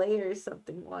up a layer or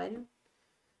something. One.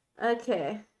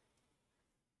 Okay.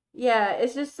 Yeah,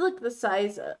 it's just like the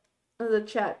size of the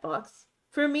chat box.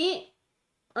 For me,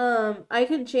 I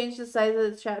can change the size of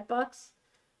the chat box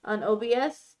on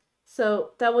OBS,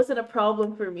 so that wasn't a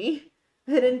problem for me.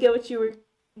 I didn't get what you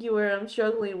were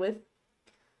struggling with.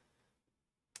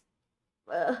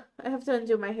 I have to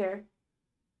undo my hair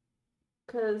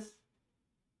because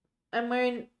I'm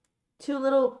wearing two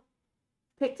little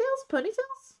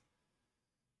ponytails.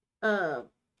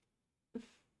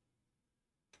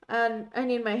 And I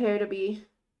need my hair to be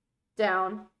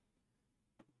down.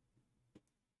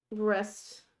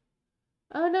 Rest.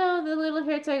 Oh no, the little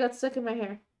hair tie got stuck in my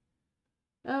hair.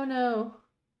 Oh no.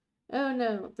 Oh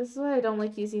no. This is why I don't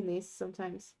like using these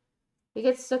sometimes. They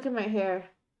get stuck in my hair.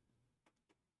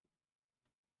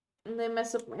 And they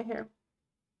mess up my hair.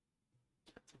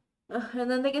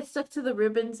 And then they get stuck to the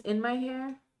ribbons in my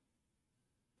hair.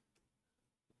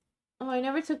 Oh, I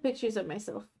never took pictures of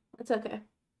myself. It's okay.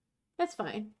 That's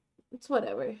fine. It's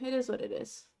whatever. It is what it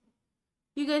is.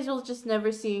 You guys will just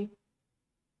never see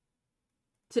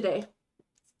today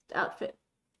outfit.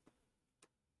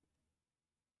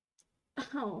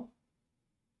 Oh.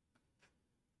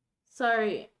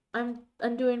 Sorry. I'm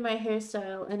undoing my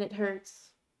hairstyle and it hurts.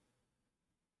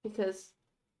 Because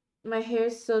my hair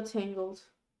is so tangled.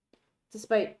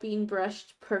 Despite being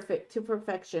brushed to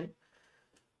perfection.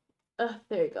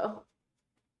 There you go.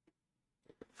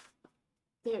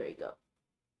 There we go.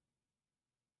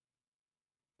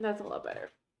 That's a lot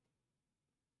better.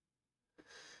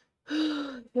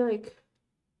 I feel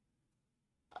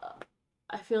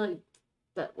like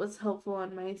that was helpful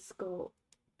on my skull.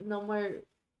 No more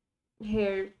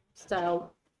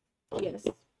hairstyle. Yes.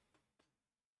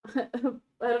 I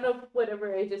don't know if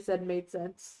whatever I just said made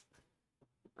sense.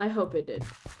 I hope it did.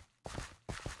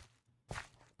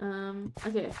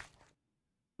 Okay.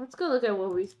 Let's go look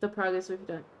at the progress we've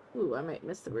done. Ooh, I might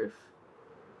miss the roof.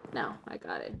 No, I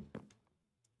got it.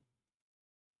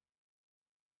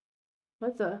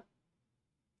 What the?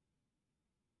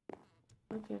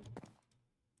 Okay.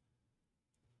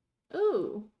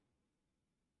 Ooh.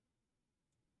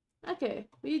 Okay,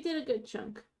 we did a good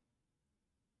chunk.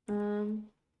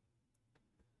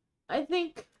 I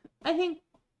think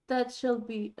that shall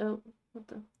be. Oh, what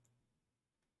the?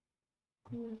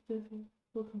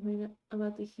 People complain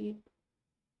about the heat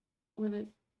when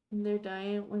they're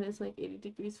dying when it's like 80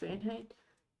 degrees Fahrenheit.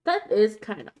 That is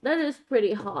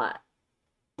pretty hot,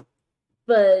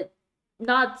 but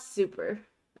not super.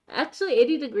 Actually,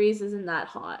 80 degrees isn't that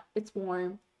hot. It's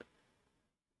warm.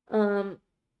 Oh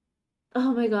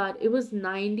my god, it was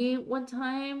 90 one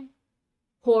time.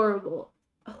 Horrible.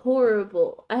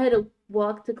 Horrible. I had to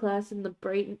walk to class in the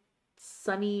bright,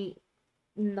 sunny,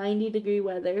 90-degree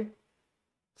weather.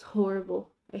 It's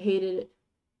horrible. I hated it.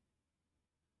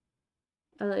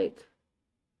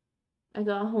 I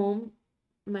got home,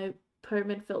 my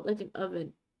apartment felt like an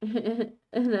oven. And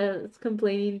I was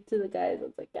complaining to the guys. I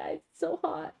was like, guys, it's so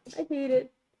hot. I hate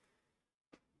it.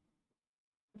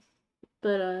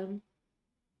 But, I'm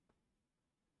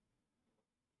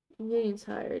getting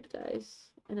tired, guys.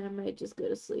 And I might just go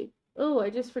to sleep. Oh, I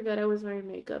just forgot I was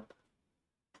wearing makeup.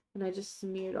 And I just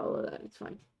smeared all of that. It's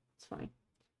fine. It's fine.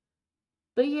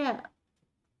 But yeah.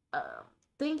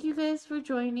 Thank you guys for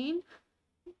joining.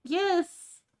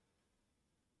 Yes!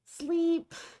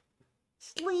 Sleep.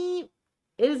 Sleep.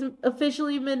 It is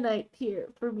officially midnight here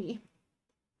for me.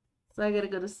 So I gotta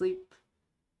go to sleep.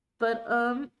 But,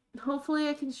 hopefully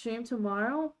I can stream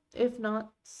tomorrow. If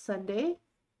not, Sunday.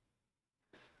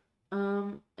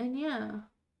 And yeah.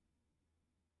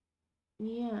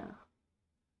 Yeah.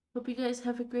 Hope you guys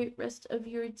have a great rest of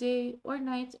your day or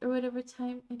night or whatever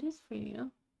time it is for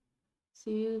you.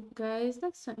 See you guys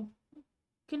next time.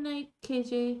 Good night,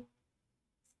 KJ.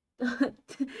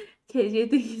 KJ,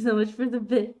 thank you so much for the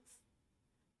bits.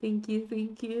 Thank you,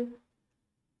 thank you.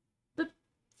 But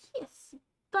yes,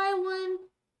 bye one.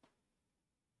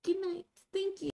 Good night. Thank you.